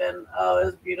stuff. And oh, it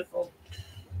was beautiful.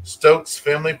 Stokes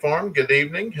Family Farm. Good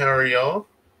evening. How are y'all?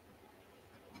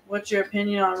 What's your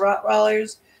opinion on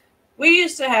Rottweilers? We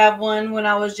used to have one when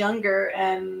I was younger,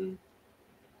 and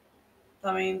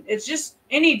I mean, it's just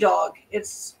any dog.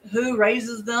 It's who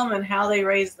raises them and how they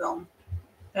raise them.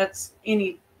 That's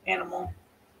any animal.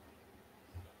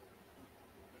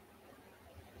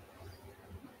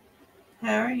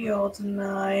 How are you all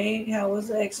tonight? How was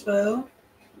the expo?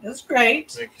 It was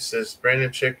great. Nikki says,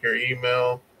 Brandon, check your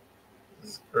email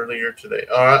earlier today.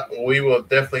 All right. Well, we will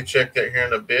definitely check that here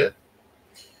in a bit.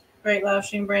 Great live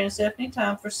stream, Brandon, Stephanie.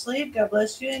 Time for sleep. God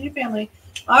bless you and your family.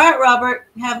 All right, Robert.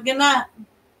 Have a good night.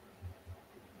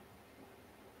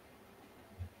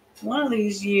 One of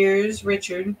these years,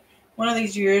 Richard, one of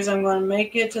these years I'm going to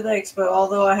make it to the expo,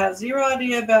 although I have zero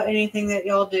idea about anything that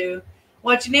y'all do.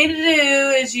 What you need to do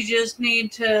is you just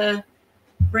need to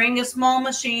bring a small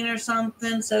machine or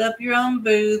something, set up your own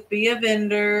booth, be a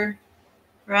vendor,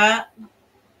 right?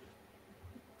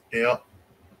 Yeah.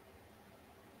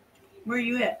 Where are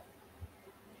you at?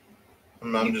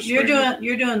 You're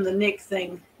doing the Nick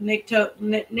thing. Nick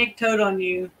told on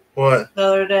you. What? The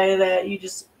other day that you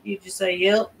just say,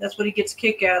 yep. That's what he gets a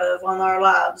kick out of on our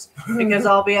lives, because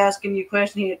I'll be asking you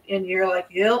questions and you're like,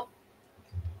 yep.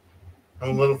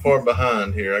 I'm a little far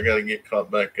behind here. I got to get caught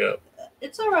back up.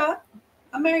 It's all right.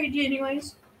 I married you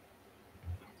anyways.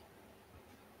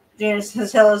 Janice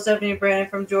says, hello, Stephanie and Brandon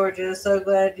from Georgia. So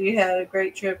glad you had a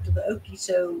great trip to the Okie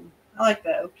Show. I like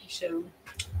that Okie Show.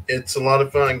 It's a lot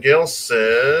of fun. Gail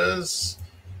says,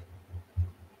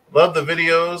 love the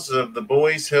videos of the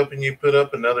boys helping you put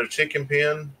up another chicken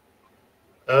pen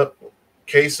up.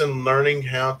 Kayson learning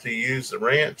how to use the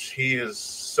ranch. He is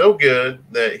so good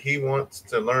that he wants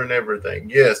to learn everything.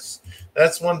 Yes,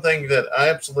 that's one thing that I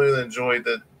absolutely enjoy,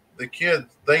 that the kids,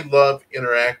 they love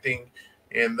interacting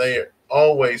and they are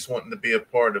always wanting to be a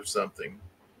part of something.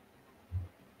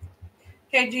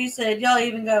 KG said, y'all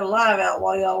even got a live out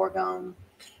while y'all were gone.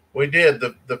 We did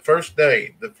the first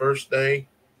day. The first day,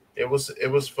 it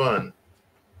was fun.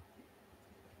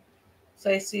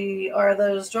 Stacey, are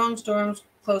those strong storms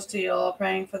close to y'all?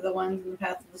 Praying for the ones in the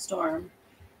path of the storm.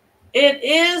 It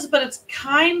is, but it's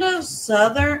kind of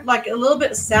southern, like a little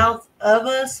bit south of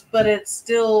us, but it's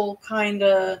still kind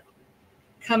of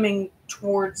coming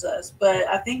towards us. But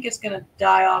I think it's going to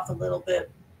die off a little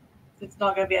bit. It's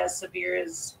not going to be as severe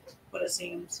as what it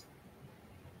seems.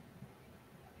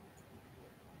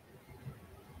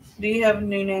 Do you have a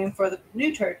new name for the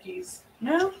new turkeys?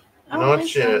 No?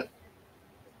 Not yet.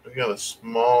 We got a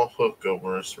small hook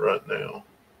over us right now.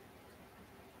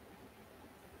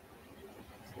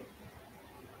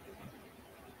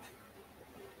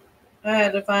 I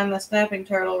had to find the snapping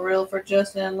turtle reel for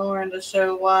Justin and Lauren to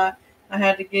show why I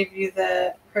had to give you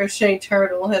that crochet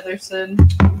turtle, Heather said.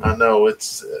 I know,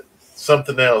 it's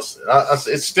something else.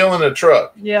 It's still in the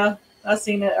truck. Yeah, I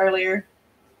seen it earlier.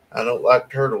 I don't like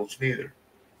turtles neither.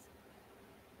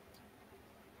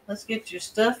 Let's get your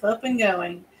stuff up and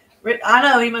going. I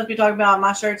know he must be talking about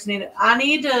my shirts needed. I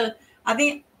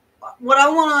think what I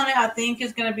want on it, I think,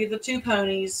 is going to be the two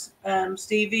ponies,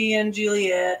 Stevie and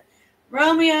Juliet.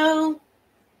 Romeo,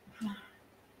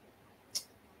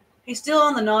 he's still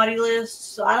on the naughty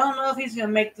list, so I don't know if he's going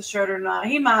to make the shirt or not.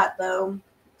 He might, though,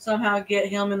 somehow get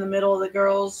him in the middle of the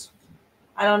girls.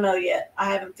 I don't know yet. I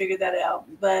haven't figured that out.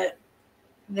 But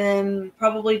Then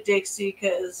probably Dixie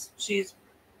because she's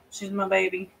my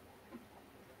baby.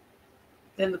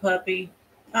 Then the puppy.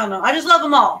 I don't know. I just love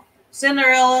them all.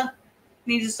 Cinderella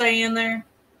needs to stay in there.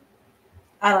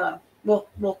 I don't know.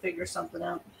 We'll figure something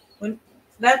out.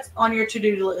 That's on your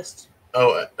to-do list.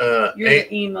 Oh, You're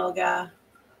the email guy.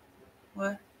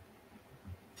 What?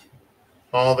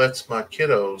 Oh, that's my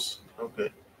kiddos.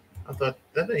 Okay. I thought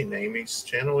that ain't Amy's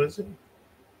channel, is it?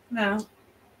 No.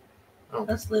 Oh.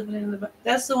 That's living in the.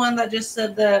 That's the one that just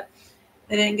said that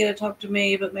they didn't get to talk to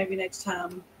me, but maybe next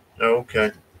time.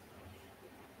 Okay.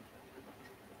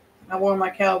 I wore my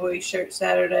cowboy shirt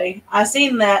Saturday. I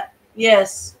seen that.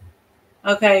 Yes.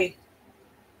 Okay.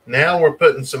 Now we're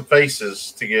putting some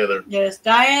faces together. Yes.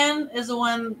 Diane is the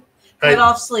one cut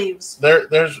off sleeves.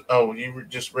 There's you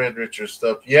just read Richard's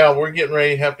stuff. Yeah, we're getting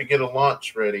ready to have to get a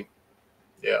launch ready.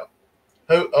 Yeah.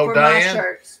 Who? Oh, for Diane. My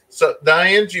shirts. So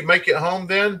Diane, did you make it home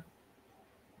then?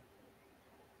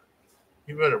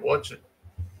 You better watch it.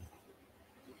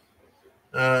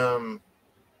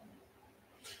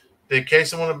 Did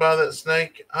Kayson want to buy that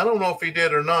snake? I don't know if he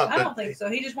did or not. I don't think so.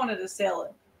 He just wanted to sell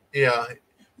it. Yeah,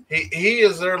 he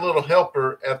is their little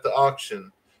helper at the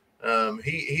auction.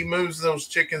 He moves those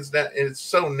chickens down. It's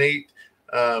so neat.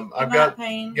 I've got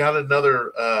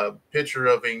another picture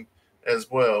of him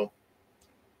as well,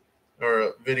 or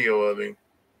a video of him.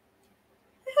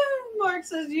 Mark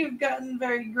says you've gotten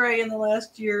very gray in the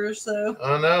last year or so.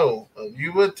 I know.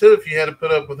 You would too if you had to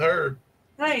put up with her.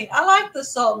 Hey, I like the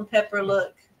salt and pepper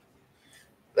look.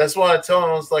 That's why I tell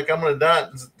them, I was like, I'm going to die.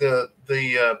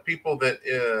 The people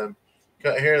that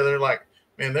cut hair, they're like,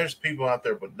 man, there's people out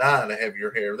there would die to have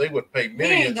your hair. They would pay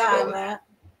millions. He ain't dying that.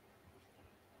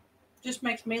 Just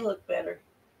makes me look better.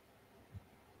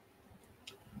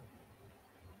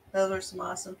 Those are some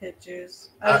awesome pictures.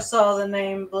 I just saw the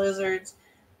name Blizzards.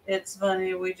 It's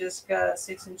funny. We just got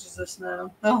 6 inches of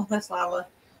snow. Oh, that's Lila.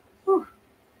 Whew.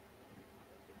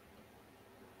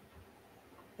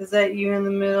 Is that you in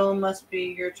the middle? Must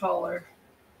be you're taller.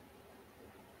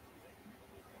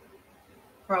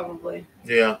 Probably.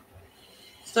 Yeah.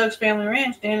 Stokes Family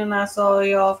Ranch. Dan and I saw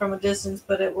y'all from a distance,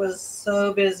 but it was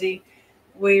so busy.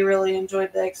 We really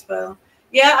enjoyed the expo.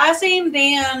 Yeah, I seen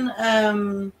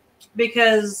Dan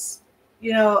because,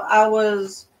 I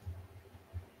was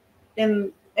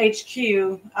in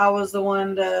HQ. I was the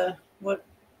one the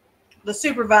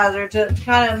supervisor to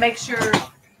kind of make sure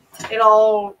it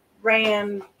all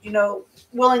ran,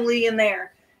 willingly in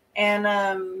there. And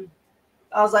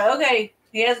I was like, okay,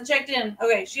 he hasn't checked in.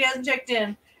 Okay, she hasn't checked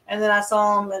in. And then I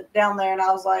saw him down there, and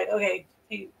I was like, okay,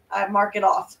 I mark it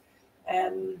off.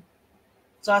 And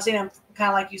so I seen him kind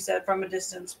of like you said from a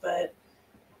distance, but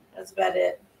that's about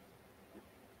it.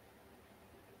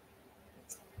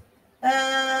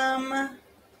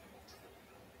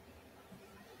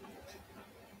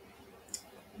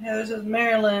 This is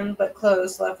Maryland, but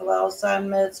close. Left outside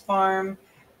Meds Farm.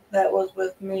 That was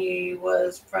with me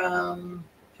was from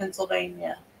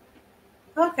Pennsylvania.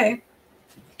 Okay.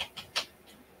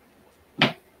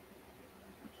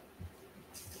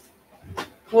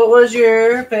 What was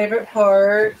your favorite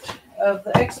part of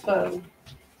the expo?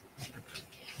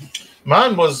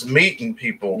 Mine was meeting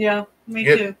people. Yeah, me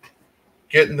too.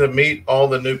 Getting to meet all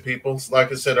the new people.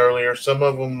 Like I said earlier, some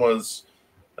of them was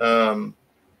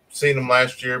seen them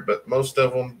last year, but most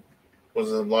of them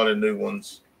was a lot of new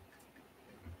ones.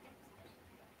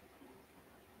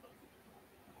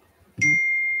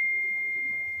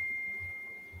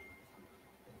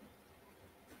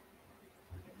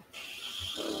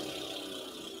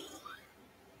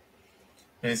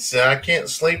 And he said, I can't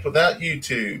sleep without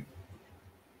YouTube.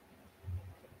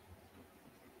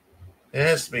 It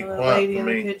has to be quiet for me. The lady in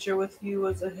the picture with you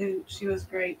was a hoot. She was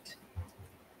great.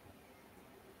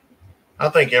 I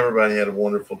think everybody had a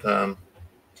wonderful time.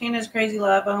 Tina's Crazy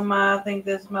Live. Oh my, I think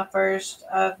this is my first.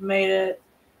 I've made it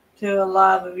to a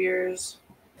live of yours.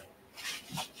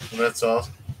 Well, that's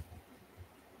awesome.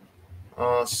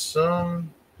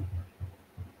 Awesome.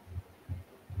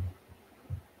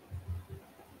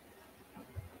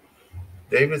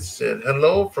 David said,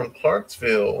 hello from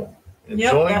Clarksville.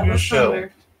 Enjoying your show.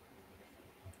 Thunder.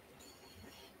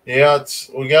 Yeah,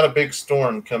 we got a big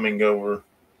storm coming over.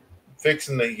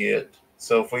 Fixing to hit.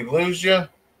 So if we lose you,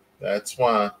 that's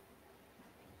why.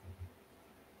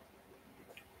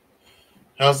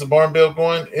 How's the barn build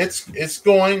going? It's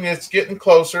going. It's getting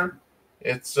closer.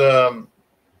 It's he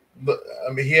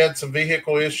had some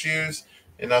vehicle issues,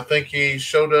 and I think he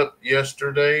showed up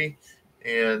yesterday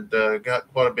and got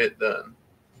quite a bit done.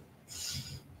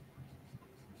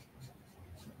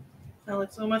 Sounds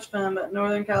like so much fun, but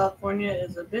Northern California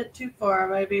is a bit too far.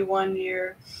 Maybe one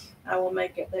year I will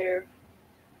make it there.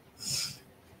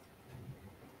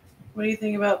 What do you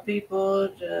think about people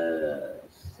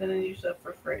just sending you stuff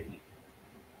for free?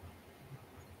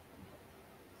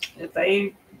 If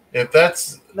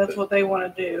that's what they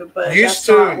want to do, but used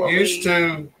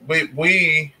to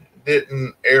we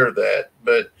didn't air that,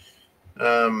 but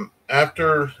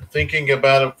after thinking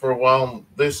about it for a while,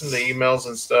 listening to emails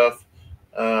and stuff,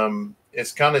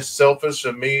 it's kind of selfish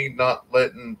of me not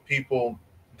letting people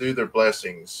do their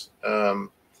blessings. And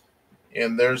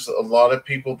there's a lot of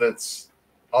people that's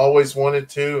always wanted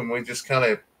to, and we just kind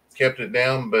of kept it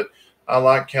down. But I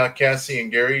like how Cassie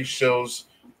and Gary shows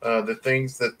the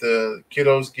things that the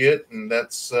kiddos get, and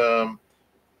that's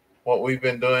what we've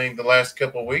been doing the last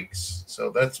couple of weeks. So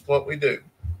that's what we do.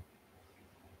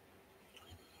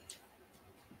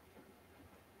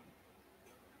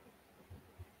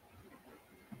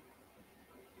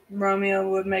 Romeo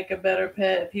would make a better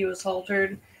pet if he was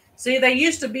haltered. See, they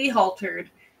used to be haltered,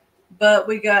 but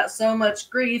we got so much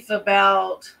grief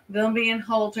about them being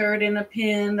haltered in a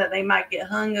pen that they might get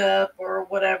hung up or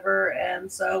whatever, and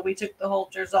so we took the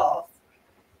halters off.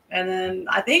 And then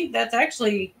I think that's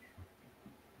actually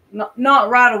not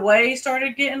right away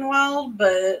started getting wild,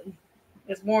 but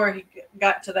it's more he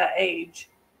got to that age.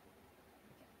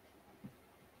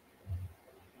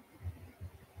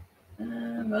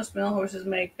 Most male horses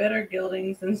make better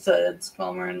geldings than studs,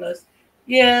 Palmer and List.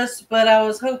 Yes, but I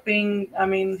was hoping,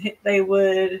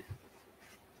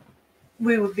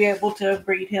 we would be able to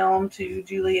breed him to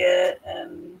Juliet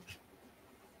and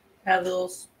have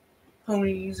little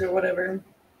ponies or whatever.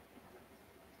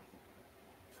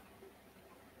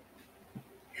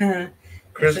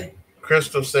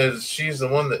 Crystal says she's the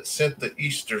one that sent the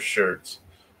Easter shirts.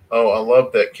 Oh, I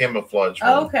love that camouflage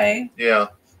one. Okay. Yeah.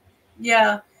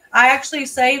 Yeah. I actually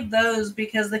saved those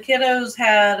because the kiddos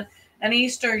had an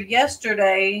Easter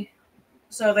yesterday,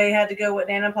 so they had to go with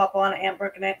Nana, Papa, and Aunt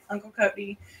Brooke and Uncle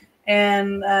Cody.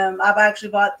 And I've actually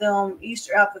bought them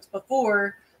Easter outfits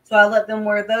before, so I let them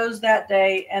wear those that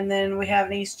day. And then we have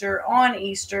an Easter on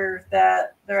Easter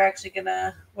that they're actually going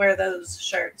to wear those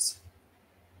shirts.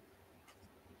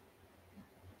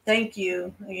 Thank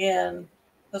you again.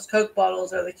 Those Coke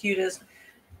bottles are the cutest.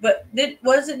 But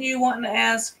wasn't you wanting to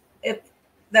ask if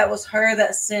that was her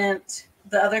that sent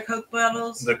the other Coke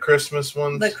bottles? The Christmas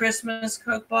ones? The Christmas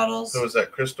Coke bottles. So was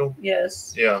that Crystal?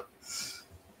 Yes. Yeah.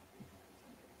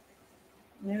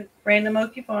 Random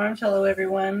Okie Farms. Hello,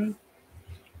 everyone.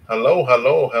 Hello,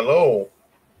 hello, hello.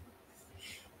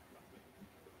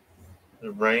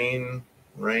 The rain,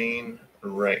 rain,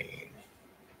 rain.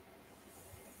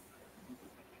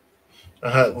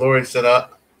 Lori said,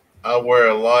 I wear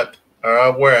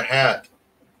a hat,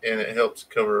 and it helps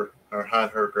cover or hide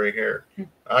her gray hair.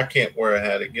 I can't wear a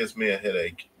hat. It gives me a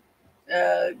headache.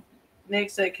 Nick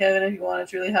said, Kevin, if you want to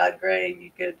truly hide gray,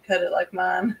 you could cut it like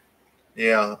mine.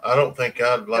 Yeah, I don't think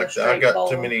I'd like that. I got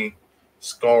too many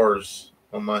scars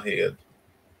on my head.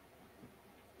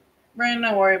 Brandon,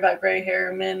 don't worry about gray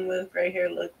hair. Men with gray hair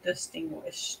look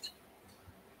distinguished.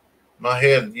 My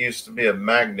head used to be a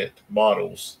magnet to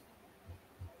bottles.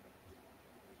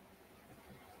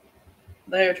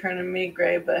 They are turning me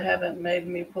gray, but haven't made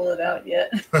me pull it out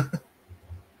yet.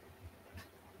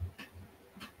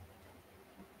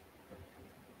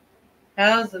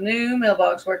 How's the new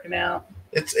mailbox working out?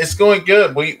 It's going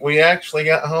good. We actually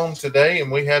got home today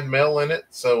and we had mail in it,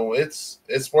 so it's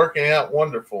working out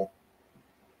wonderful.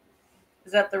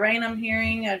 Is that the rain I'm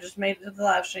hearing? I just made it to the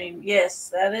live stream. Yes,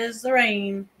 that is the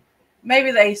rain.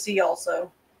 Maybe the AC also.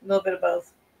 A little bit of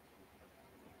both.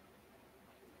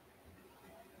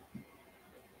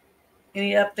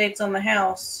 Any updates on the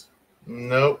house?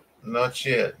 Nope, not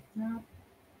yet. No.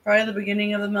 Probably the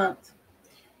beginning of the month.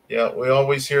 Yeah, we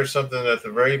always hear something at the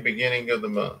very beginning of the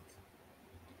month.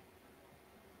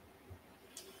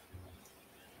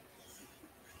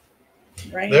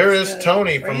 There is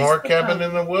Tony from Our Cabin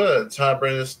in the Woods. Hi,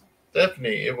 Brenda,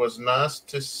 Stephanie. It was nice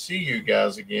to see you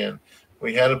guys again.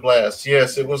 We had a blast.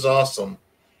 Yes, it was awesome.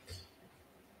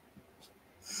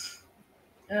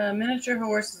 A miniature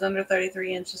horse is under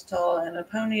 33 inches tall, and a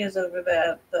pony is over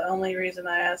that. The only reason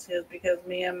I ask is because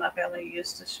me and my family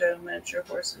used to show miniature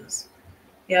horses.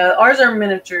 Yeah, ours are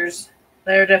miniatures.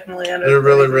 They're definitely under. They're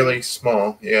really, really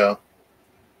small. Yeah.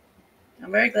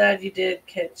 I'm very glad you did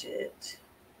catch it.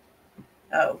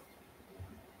 Oh.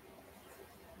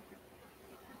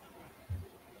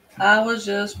 I was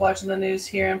just watching the news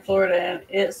here in Florida, and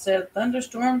it said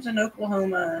thunderstorms in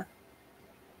Oklahoma.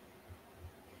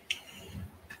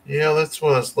 Yeah, that's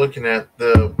what I was looking at.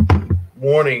 The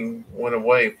warning went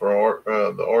away for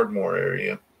the Ardmore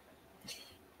area.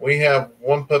 We have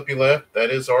one puppy left. That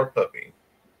is our puppy.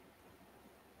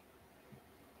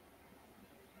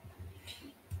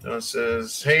 It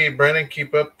says, "Hey, Brandon,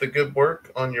 keep up the good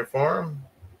work on your farm.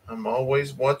 I'm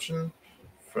always watching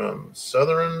from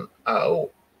southern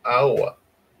Iowa."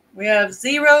 We have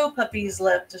 0 puppies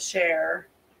left to share.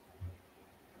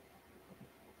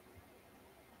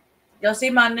 Y'all see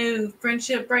my new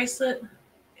friendship bracelet?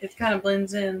 It kind of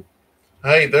blends in.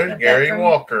 Hey, there's Got that Gary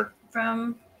Walker.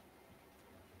 From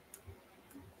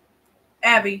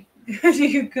Abby.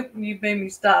 you made me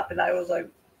stop, and I was like,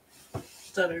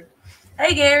 stuttered.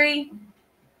 Hey, Gary.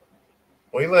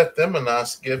 We left them a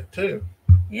nice gift too.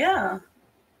 Yeah.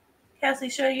 Cassie,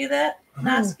 show you that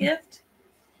nice gift?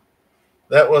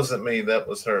 That wasn't me. That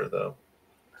was her, though.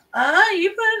 You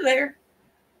put it there.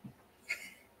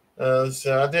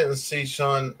 So I didn't see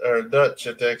Sean or Dutch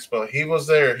at the expo. He was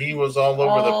there. He was all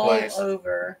over the place. All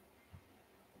over.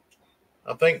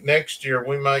 I think next year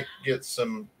we might get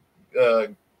some Yeah,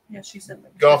 she sent me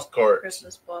golf carts.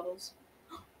 Christmas bottles.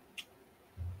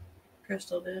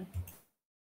 Crystal did.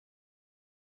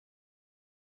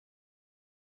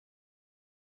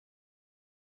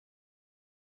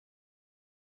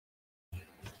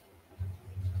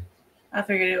 I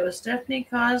figured it was Stephanie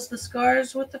caused the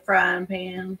scars with the frying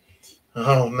pan.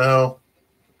 Oh, no.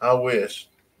 I wish.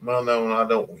 Well, no, I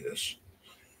don't wish.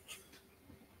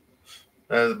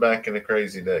 That was back in the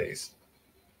crazy days.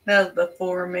 That was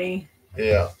before me.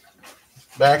 Yeah.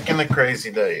 Back in the crazy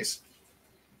days.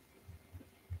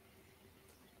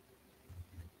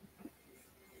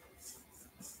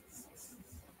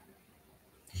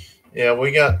 Yeah,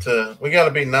 we got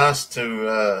to be nice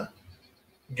to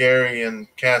Gary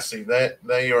and Cassie.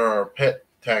 They are our pet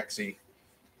taxi,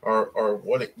 or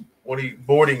what are you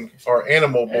boarding or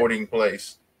animal boarding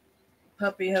place?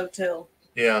 Puppy hotel.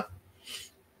 Yeah.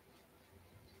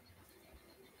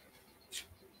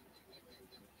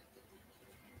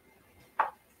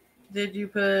 Did you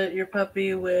put your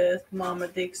puppy with Mama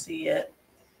Dixie yet?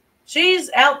 She's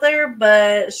out there,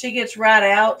 but she gets right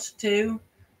out too.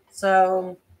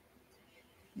 So,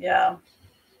 yeah.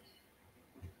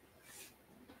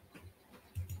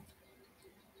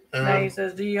 Maggie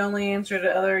says, do you only answer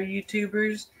to other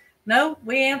YouTubers? No,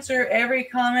 we answer every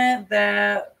comment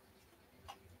that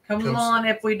comes on.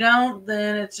 If we don't,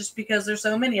 then it's just because there's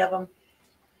so many of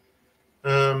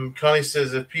them. Connie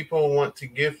says, if people want to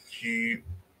gift you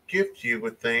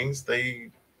with things,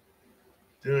 they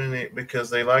doing it because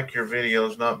they like your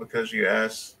videos, not because you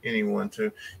ask anyone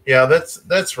to. Yeah,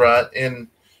 that's right. And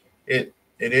it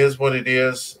is what it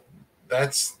is.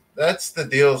 That's the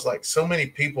deal. Is like so many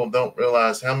people don't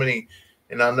realize how many,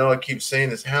 and I know I keep saying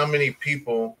this, how many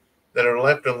people that are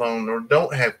left alone or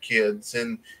don't have kids,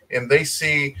 and they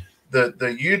see the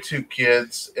YouTube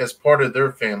kids as part of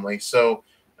their family. So,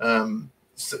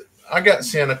 so I got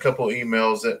sent a couple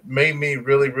emails that made me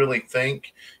really, really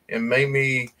think and made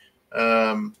me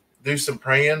do some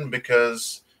praying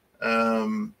because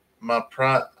my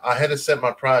pride, I had to set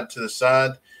my pride to the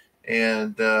side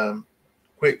and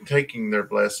quit taking their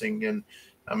blessing. And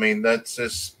I mean, that's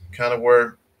just kind of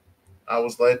where I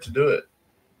was led to do it.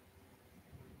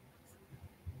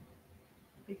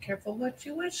 Be careful what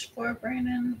you wish for,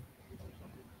 Brandon.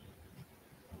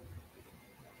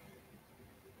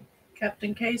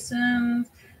 Captain Kayson,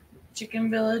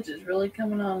 Chicken Village is really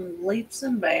coming on leaps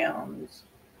and bounds.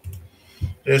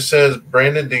 It says,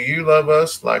 Brandon, do you love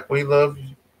us like we love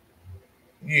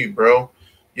you, bro?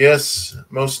 Yes,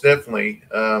 most definitely.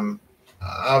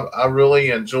 I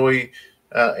really enjoy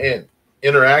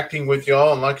interacting with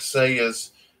y'all. And like I say,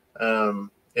 is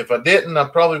if I didn't, I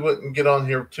probably wouldn't get on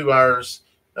here 2 hours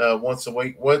once a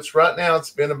week. Right now, it's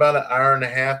been about an hour and a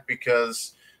half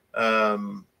because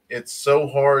it's so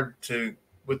hard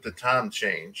with the time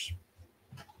change.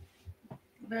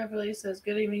 Beverly says,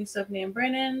 good evening, Stephanie and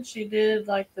Brandon. She did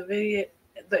like the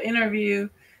interview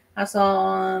I saw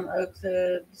on Oak.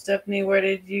 Said, Stephanie, where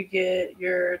did you get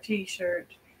your t-shirt?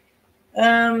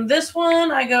 This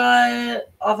one I got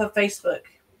off of Facebook.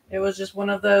 It was just one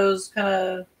of those kind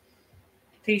of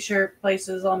t-shirt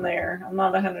places on there. I'm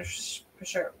not 100%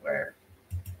 where.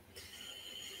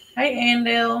 Hey,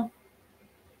 Andale.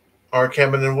 Our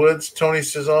cabin in the woods. Tony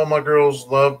says, all my girls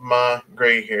love my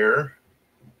gray hair.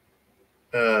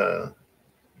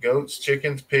 Goats,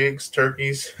 chickens, pigs,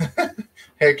 turkeys.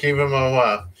 Heck, even my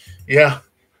wife. Yeah.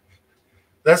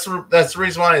 That's the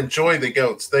reason why I enjoy the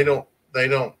goats. They don't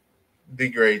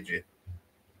degrade you.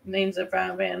 Means the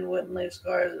frying pan wouldn't leave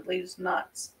scars, it leaves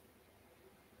knots.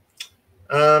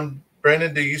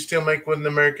 Brandon, do you still make wooden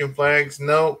American flags?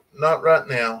 No, not right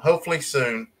now. Hopefully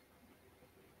soon.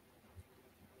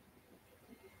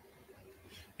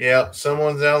 Yeah,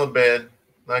 someone's out of bed.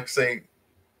 Like I say,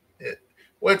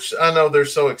 which I know they're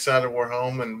so excited we're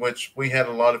home, and which we had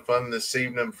a lot of fun this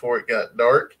evening before it got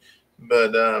dark.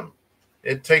 But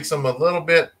it takes them a little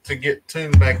bit to get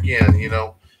tuned back in, you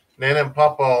know. Nana and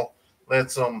Papa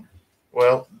lets them,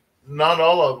 well, not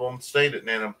all of them stayed at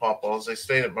Nana and Papa's. They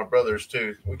stayed at my brother's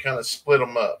too. We kind of split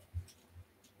them up.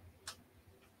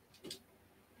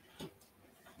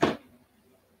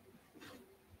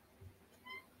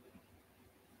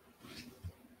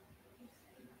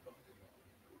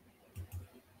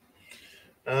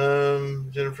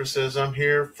 Jennifer says, I'm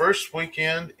here. First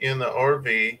weekend in the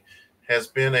RV has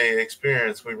been a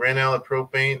experience. We ran out of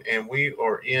propane and we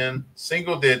are in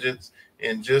single digits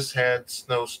and just had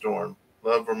snowstorm.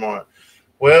 Love Vermont.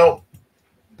 Well,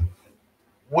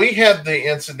 we had the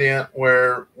incident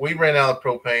where we ran out of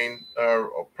propane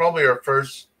probably our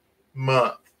first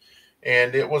month,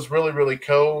 and it was really, really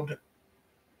cold.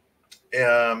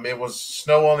 It was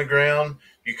snow on the ground.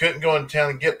 You couldn't go in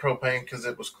town and get propane because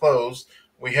it was closed.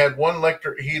 We had one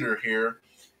electric heater here,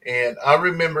 and I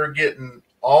remember getting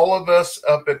all of us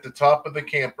up at the top of the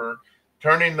camper,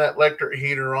 turning that electric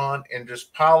heater on and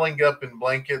just piling up in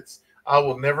blankets. I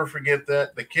will never forget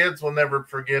that. The kids will never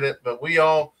forget it, but we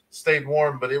all stayed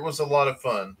warm, but it was a lot of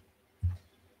fun.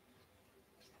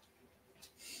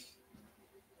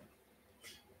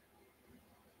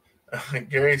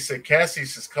 Gary said,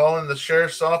 Cassie's is calling the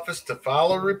sheriff's office to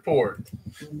file a report.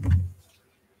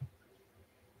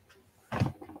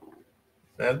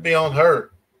 That'd be on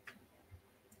her.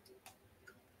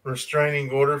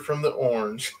 Restraining order from the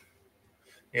orange.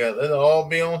 Yeah, that'll all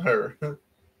be on her.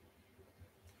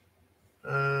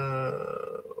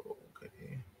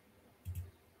 Okay.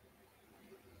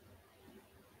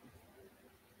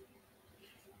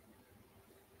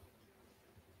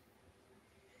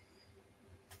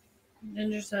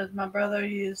 Ginger says, my brother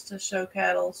used to show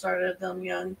cattle, started them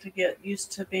young to get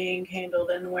used to being handled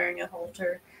and wearing a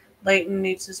halter. Leighton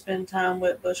needs to spend time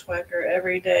with Bushwhacker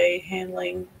every day,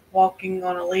 handling, walking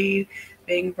on a lead,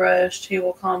 being brushed. He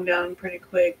will calm down pretty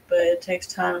quick, but it takes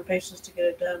time and patience to get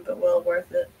it done, but well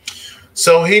worth it.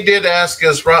 So he did ask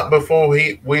us right before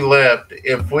we left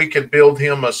if we could build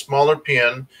him a smaller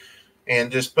pen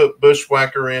and just put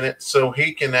Bushwhacker in it so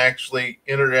he can actually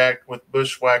interact with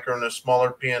Bushwhacker in a smaller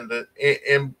pen.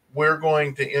 And we're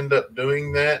going to end up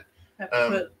doing that. Have to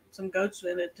put some goats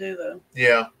in it too, though.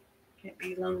 Yeah. Can't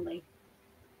be lonely.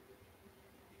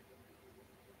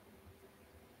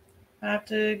 I have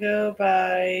to go.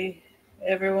 Bye.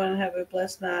 Everyone have a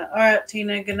blessed night. All right,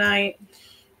 Tina, good night.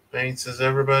 Bane says,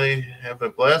 everybody have a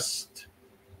blessed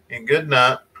and good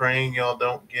night. Praying y'all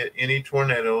don't get any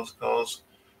tornadoes because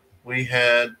we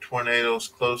had tornadoes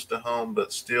close to home,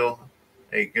 but still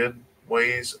a good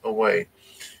ways away.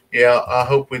 Yeah, I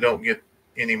hope we don't get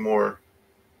any more,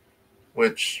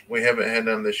 which we haven't had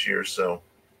none this year, so.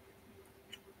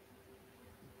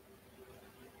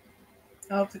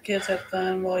 I hope the kids had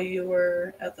fun while you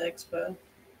were at the expo.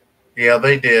 Yeah,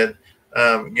 they did.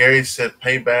 Gary said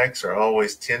paybacks are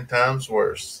always 10 times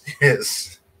worse.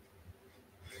 Yes.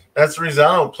 That's the reason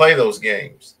I don't play those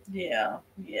games. Yeah,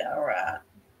 right.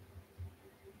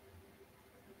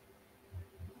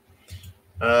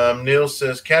 Neil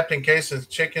says Captain Kayson's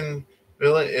chicken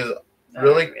fillet is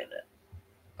really.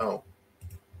 Oh,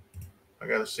 I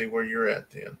got to see where you're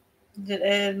at then. Did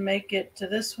Ed make it to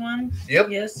this one? Yep.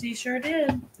 Yes, he sure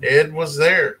did. Ed was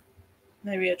there.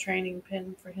 Maybe a training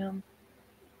pin for him.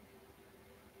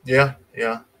 Yeah.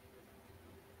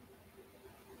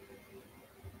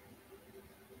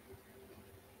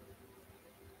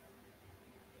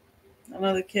 I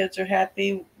know the kids are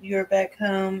happy you're back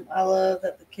home. I love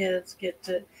that the kids get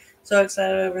to so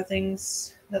excited over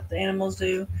things that the animals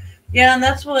do. Yeah, and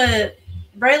that's what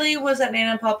Braylee was at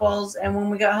Nana and Papa's, and when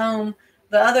we got home,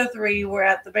 the other three were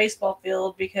at the baseball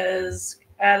field because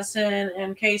Addison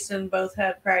and Kayson both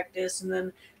had practice, and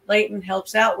then Leighton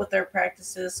helps out with their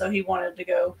practices, so he wanted to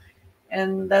go.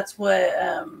 And that's what,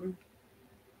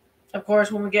 of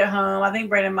course, when we get home, I think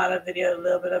Brandon might have videoed a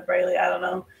little bit of Braylee. I don't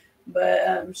know.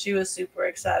 But she was super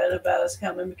excited about us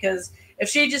coming because if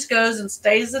she just goes and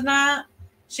stays the night,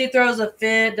 she throws a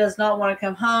fit, does not want to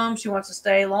come home. She wants to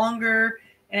stay longer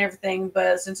and everything.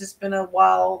 But since it's been a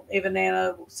while, even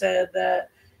Nana said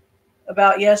that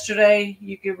about yesterday,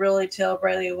 you could really tell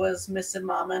Braylee was missing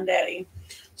Mama and Daddy.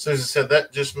 Susan said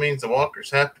that just means the Walkers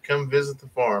have to come visit the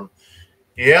farm.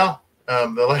 Yeah,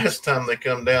 the last time they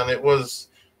come down, it was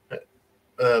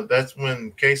that's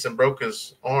when Kayson broke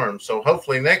his arm. So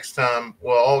hopefully next time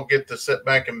we'll all get to sit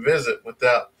back and visit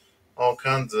without all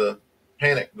kinds of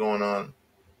panic going on.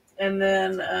 And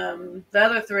then the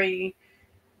other three,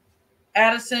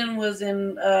 Addison was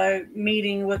in a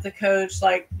meeting with the coach,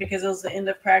 like because it was the end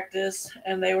of practice,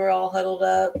 and they were all huddled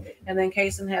up. And then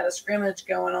Kayson had a scrimmage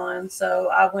going on, so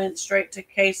I went straight to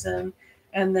Kayson,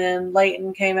 and then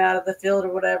Leighton came out of the field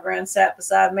or whatever and sat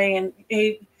beside me. And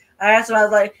I asked him, I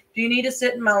was like, "Do you need to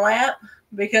sit in my lap?"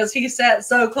 Because he sat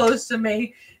so close to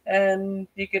me, and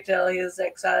you could tell he was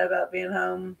excited about being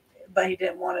home, but he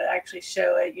didn't want to actually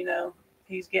show it.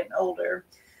 He's getting older,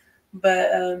 but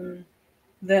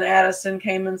then Addison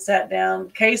came and sat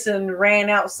down. Kayson ran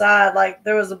outside like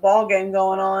there was a ball game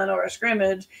going on or a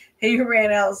scrimmage. He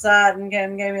ran outside and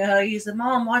gave me a hug. He said,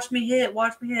 "Mom, watch me hit.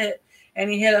 Watch me hit." And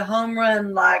he hit a home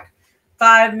run like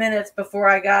 5 minutes before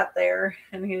I got there.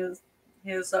 And he was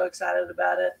so excited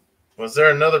about it. Was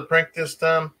there another prank this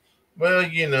time? Well,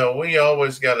 we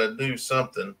always got to do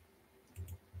something.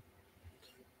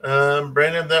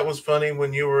 Brandon, that was funny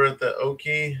when you were at the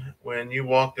Okie, when you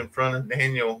walked in front of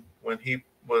Daniel when he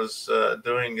was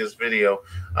doing his video.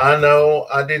 I know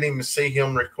I didn't even see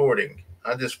him recording.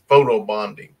 I just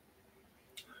photobombed him.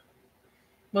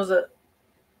 Was it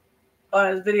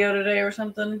on his video today or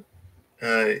something?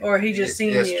 Or he just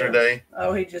seen yesterday. You?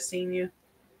 Oh, he just seen you.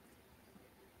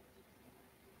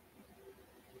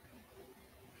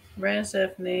 Brandon,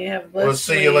 Stephanie, have a blessed We'll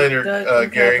see you later,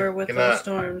 Gary. With those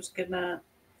storms. Good night.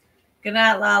 Good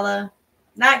night, Lala.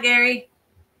 Night, Gary.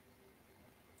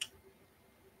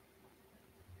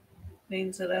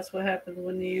 Dean said that's what happens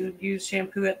when you use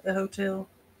shampoo at the hotel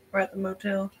or at the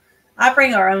motel. I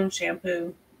bring our own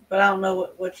shampoo, but I don't know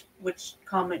which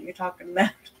comment you're talking about.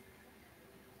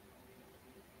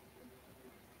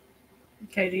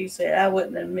 KD said I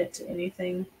wouldn't admit to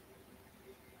anything.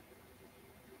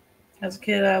 As a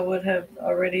kid, I would have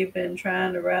already been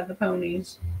trying to ride the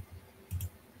ponies.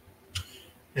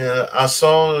 Yeah, I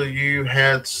saw you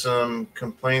had some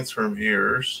complaints from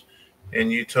viewers,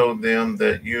 and you told them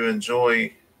that you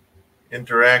enjoy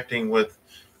interacting with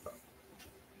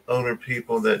older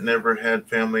people that never had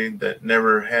family, that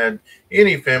never had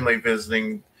any family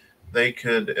visiting. They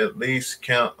could at least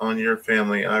count on your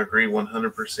family. I agree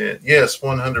 100%. Yes,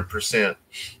 100%.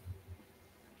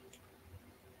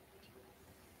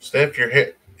 Steph, your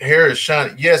hair is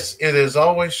shiny. Yes, it is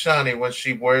always shiny when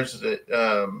she wears it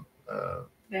down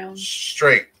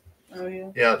straight. Oh yeah.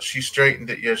 Yeah, she straightened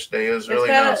it yesterday. It was really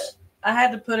nice. I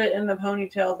had to put it in the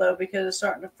ponytail though because it's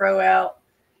starting to fro out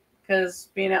because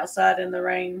being outside in the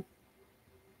rain.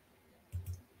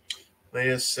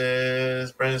 Leah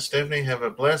says, Brandon, Stephanie, have a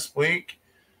blessed week.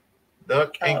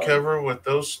 Duck and cover with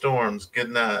those storms.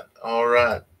 Good night. All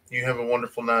right. You have a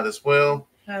wonderful night as well.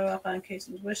 How do I find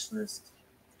Kayson's wish list?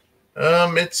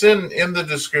 It's in the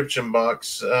description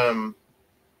box.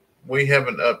 We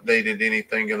haven't updated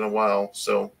anything in a while.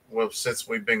 So, since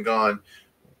we've been gone,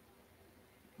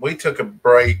 we took a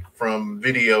break from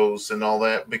videos and all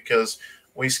that because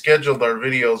we scheduled our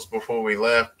videos before we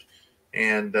left,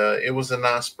 and it was a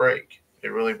nice break. It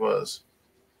really was.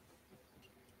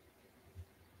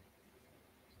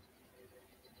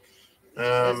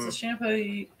 It's the shampoo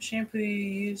you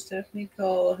use, Stephanie,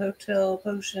 called Hotel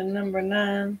Potion number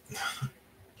 9.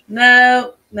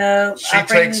 No. She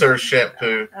takes her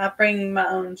shampoo. I bring my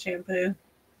own shampoo.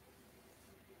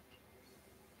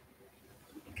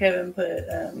 Kevin put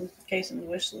Kayson's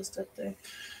wish list up there.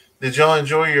 Did y'all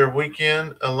enjoy your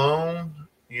weekend alone?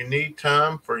 You need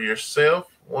time for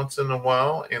yourself once in a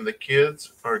while, and the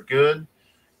kids are good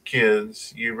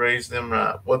kids. You raise them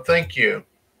right. Well, thank you.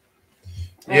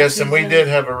 Yes, and we did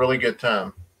have a really good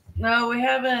time. No, we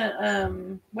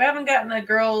haven't gotten a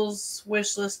girls'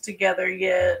 wish list together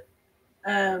yet.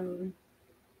 I'm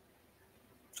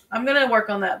gonna work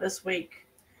on that this week.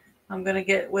 I'm gonna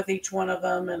get with each one of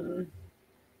them, and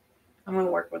I'm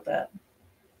gonna work with that.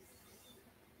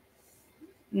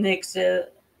 Nick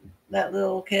said that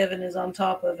little Kevin is on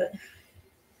top of it.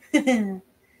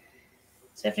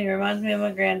 Stephanie reminds me of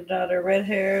my granddaughter, red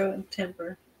hair and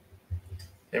temper.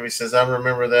 Amy says, I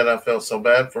remember that. I felt so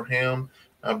bad for him.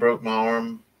 I broke my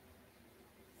arm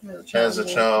as a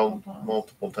child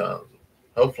multiple times.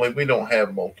 Hopefully we don't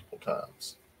have multiple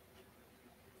times.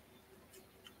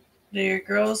 Do your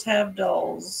girls have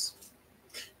dolls?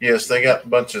 Yes, they got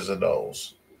bunches of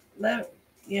dolls.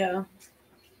 Yeah.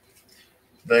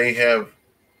 They have,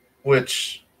 I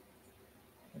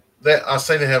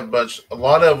say they have a bunch. A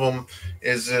lot of them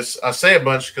is this. I say a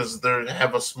bunch because they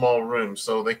have a small room,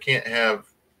 so they can't have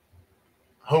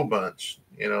a whole bunch.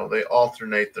 They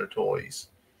alternate their toys.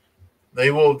 They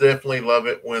will definitely love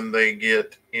it when they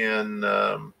get in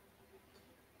the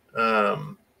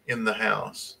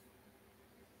house.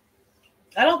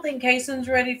 I don't think Kayson's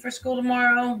ready for school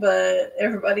tomorrow, but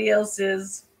everybody else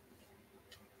is.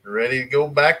 ready to go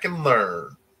back and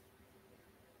learn.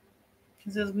 He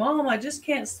says, Mom, I just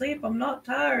can't sleep. I'm not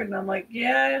tired. And I'm like,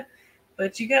 yeah,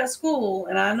 but you got school,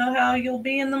 and I know how you'll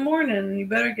be in the morning. You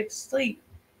better get to sleep.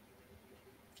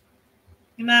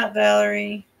 Good night,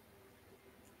 Valerie.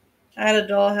 I had a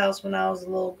dollhouse when I was a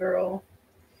little girl.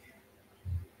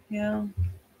 Yeah.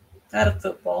 I had a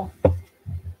football. I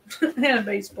had a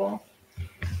baseball.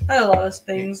 I had a lot of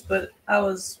things, but I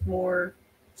was more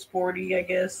sporty, I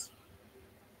guess.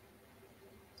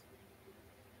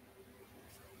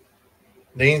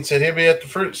 Dean said he'll be at the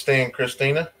fruit stand,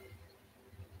 Christina.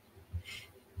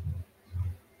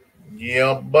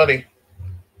 Yeah, buddy.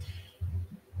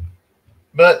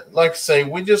 But like I say,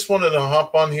 we just wanted to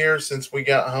hop on here since we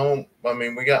got home. I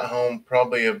mean, we got home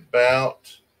probably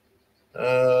about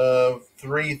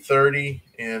 3:30,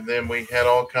 and then we had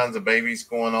all kinds of babies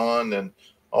going on and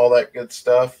all that good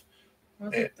stuff.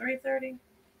 Was it 3:30?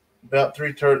 About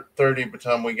 3:30 by the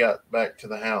time we got back to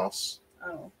the house.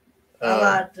 Oh, I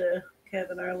lied to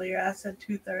Kevin earlier. I said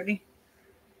 2:30.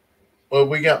 Well,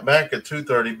 we got back at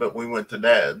 2:30, but we went to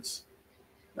Dad's.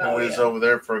 And we was over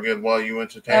there for a good while. You went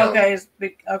to town. Okay,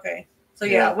 okay. So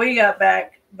yeah, we got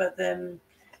back, but then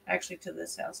actually to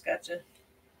this house. Gotcha.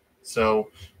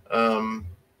 So,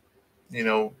 you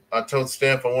know, I told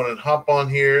Steph I wanted to hop on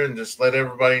here and just let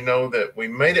everybody know that we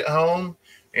made it home,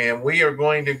 and we are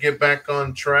going to get back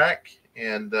on track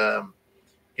and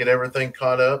get everything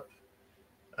caught up.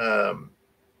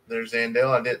 There's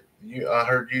Andell. I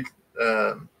heard you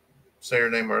say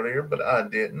her name earlier, but I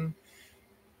didn't.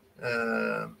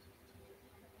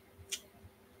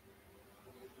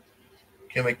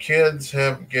 Can the kids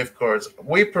have gift cards?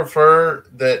 We prefer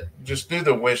that just do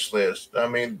the wish list. I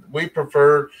mean, we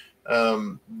prefer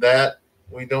that.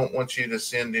 We don't want you to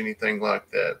send anything like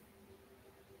that.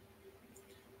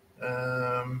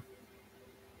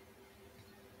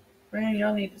 Brandon,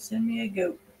 y'all need to send me a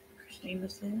goat, Christina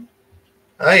said.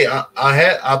 Hey,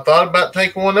 I thought about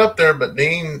taking one up there, but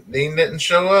Dean didn't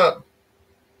show up.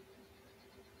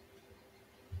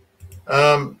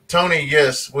 Tony,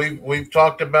 yes, we've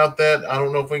talked about that. I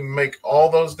don't know if we can make all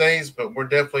those days, but we're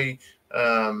definitely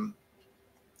going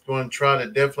to try to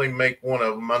definitely make one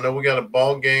of them. I know we got a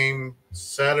ball game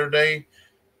Saturday,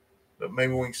 but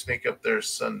maybe we can sneak up there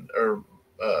Sunday or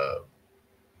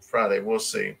Friday. We'll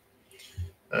see.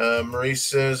 Marie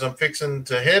says, I'm fixing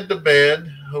to head to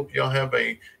bed. Hope y'all have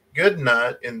a good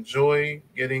night. Enjoy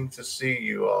getting to see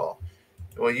you all.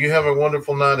 Well, you have a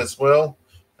wonderful night as well.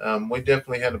 We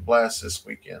definitely had a blast this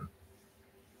weekend.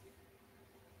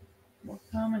 Well,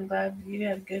 I'm glad you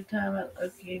had a good time at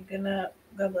Okie. Good night.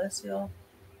 God bless y'all.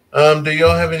 Do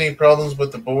y'all have any problems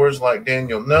with the boars like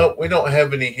Daniel? No, we don't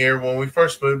have any here. When we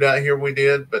first moved out here, we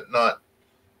did, but not.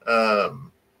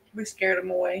 We scared them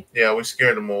away. Yeah, we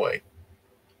scared them away.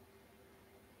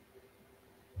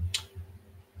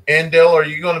 Andell, are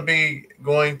you going to be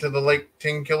going to the Lake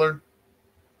Tin Killer?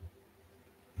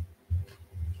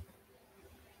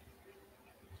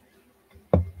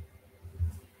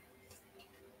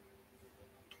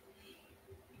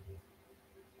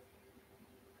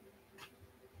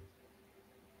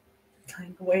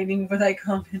 Like waiting for that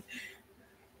comment.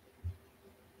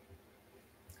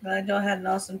 Glad y'all had an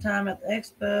awesome time at the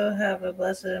expo. Have a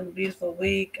blessed and beautiful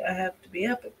week. I have to be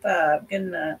up at 5. Good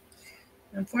night.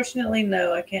 Unfortunately,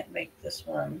 no, I can't make this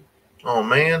one. Oh,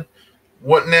 man.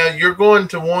 What now? You're going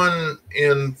to one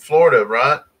in Florida,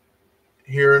 right?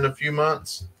 Here in a few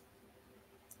months?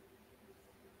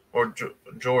 Or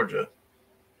Georgia?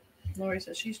 Lori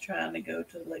says she's trying to go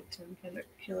to the Lake Tin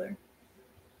Killer.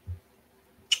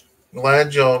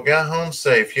 Glad y'all got home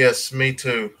safe. Yes, me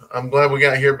too. I'm glad we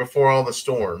got here before all the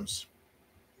storms.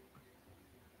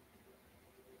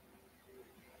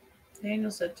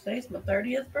 Daniel said, today's my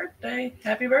 30th birthday.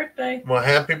 Happy birthday. Well,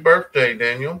 happy birthday,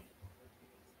 Daniel.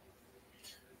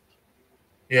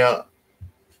 Yeah,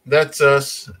 that's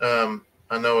us.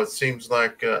 I know it seems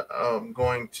like I'm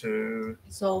going to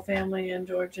Soul family in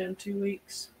Georgia in 2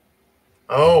 weeks.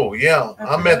 Oh, yeah.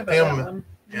 I met them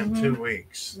in 2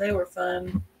 weeks. They were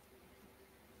fun.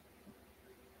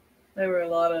 They were a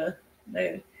lot of,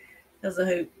 it was a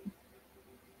hoot.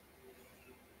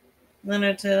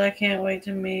 Leonard said, I can't wait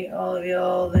to meet all of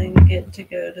y'all. Then get to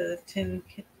go to the Tin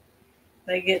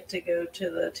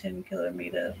Killer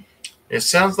meetup. It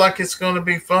sounds like it's going to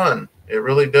be fun. It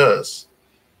really does.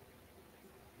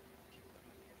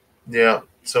 Yeah.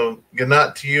 So good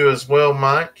night to you as well,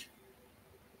 Mike.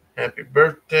 Happy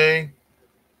birthday.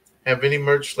 Have any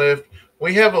merch left?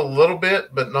 We have a little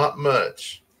bit, but not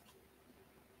much.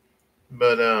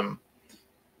 But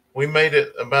we made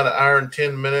it about an hour and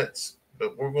 10 minutes.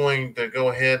 but we're going to go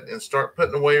ahead and start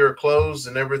putting away our clothes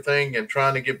and everything and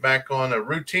trying to get back on a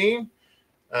routine,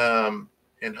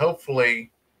 and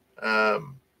hopefully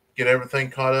get everything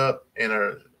caught up. And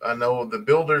I know the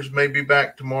builders may be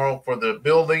back tomorrow for the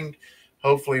building.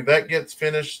 Hopefully that gets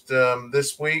finished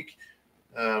this week.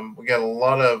 We got a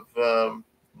lot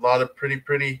of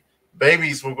pretty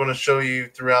babies we're going to show you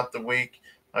throughout the week.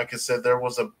 Like I said, there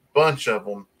was a bunch of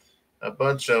them.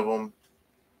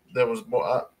 That was,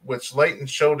 which Leighton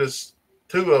showed us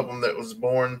 2 of them that was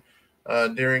born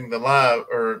during the live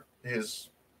or his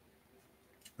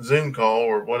Zoom call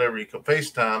or whatever you call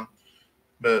FaceTime.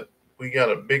 But we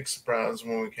got a big surprise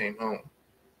when we came home.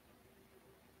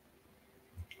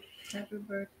 Happy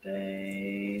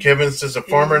birthday. Kevin says a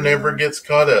farmer never gets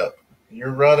caught up.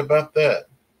 You're right about that.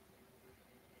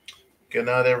 Good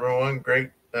night, everyone.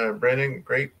 Great, Brennan.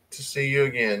 Great to see you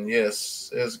again.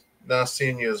 Yes, it's nice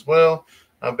seeing you as well.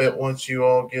 I bet once you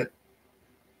all get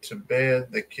to bed,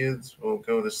 the kids will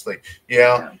go to sleep.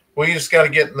 Yeah. We just got to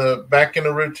get back in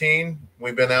the routine.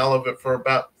 We've been out of it for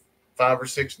about 5 or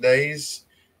 6 days,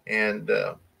 and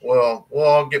we'll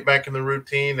all get back in the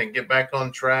routine and get back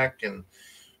on track.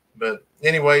 But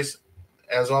anyways,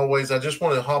 as always, I just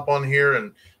want to hop on here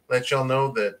and let y'all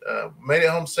know that made it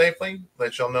home safely.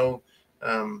 Let y'all know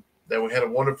that we had a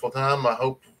wonderful time. I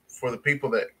hope for the people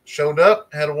that showed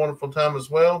up had a wonderful time as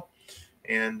well.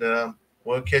 And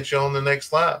we'll catch you on the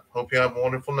next live. Hope you have a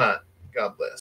wonderful night. God bless.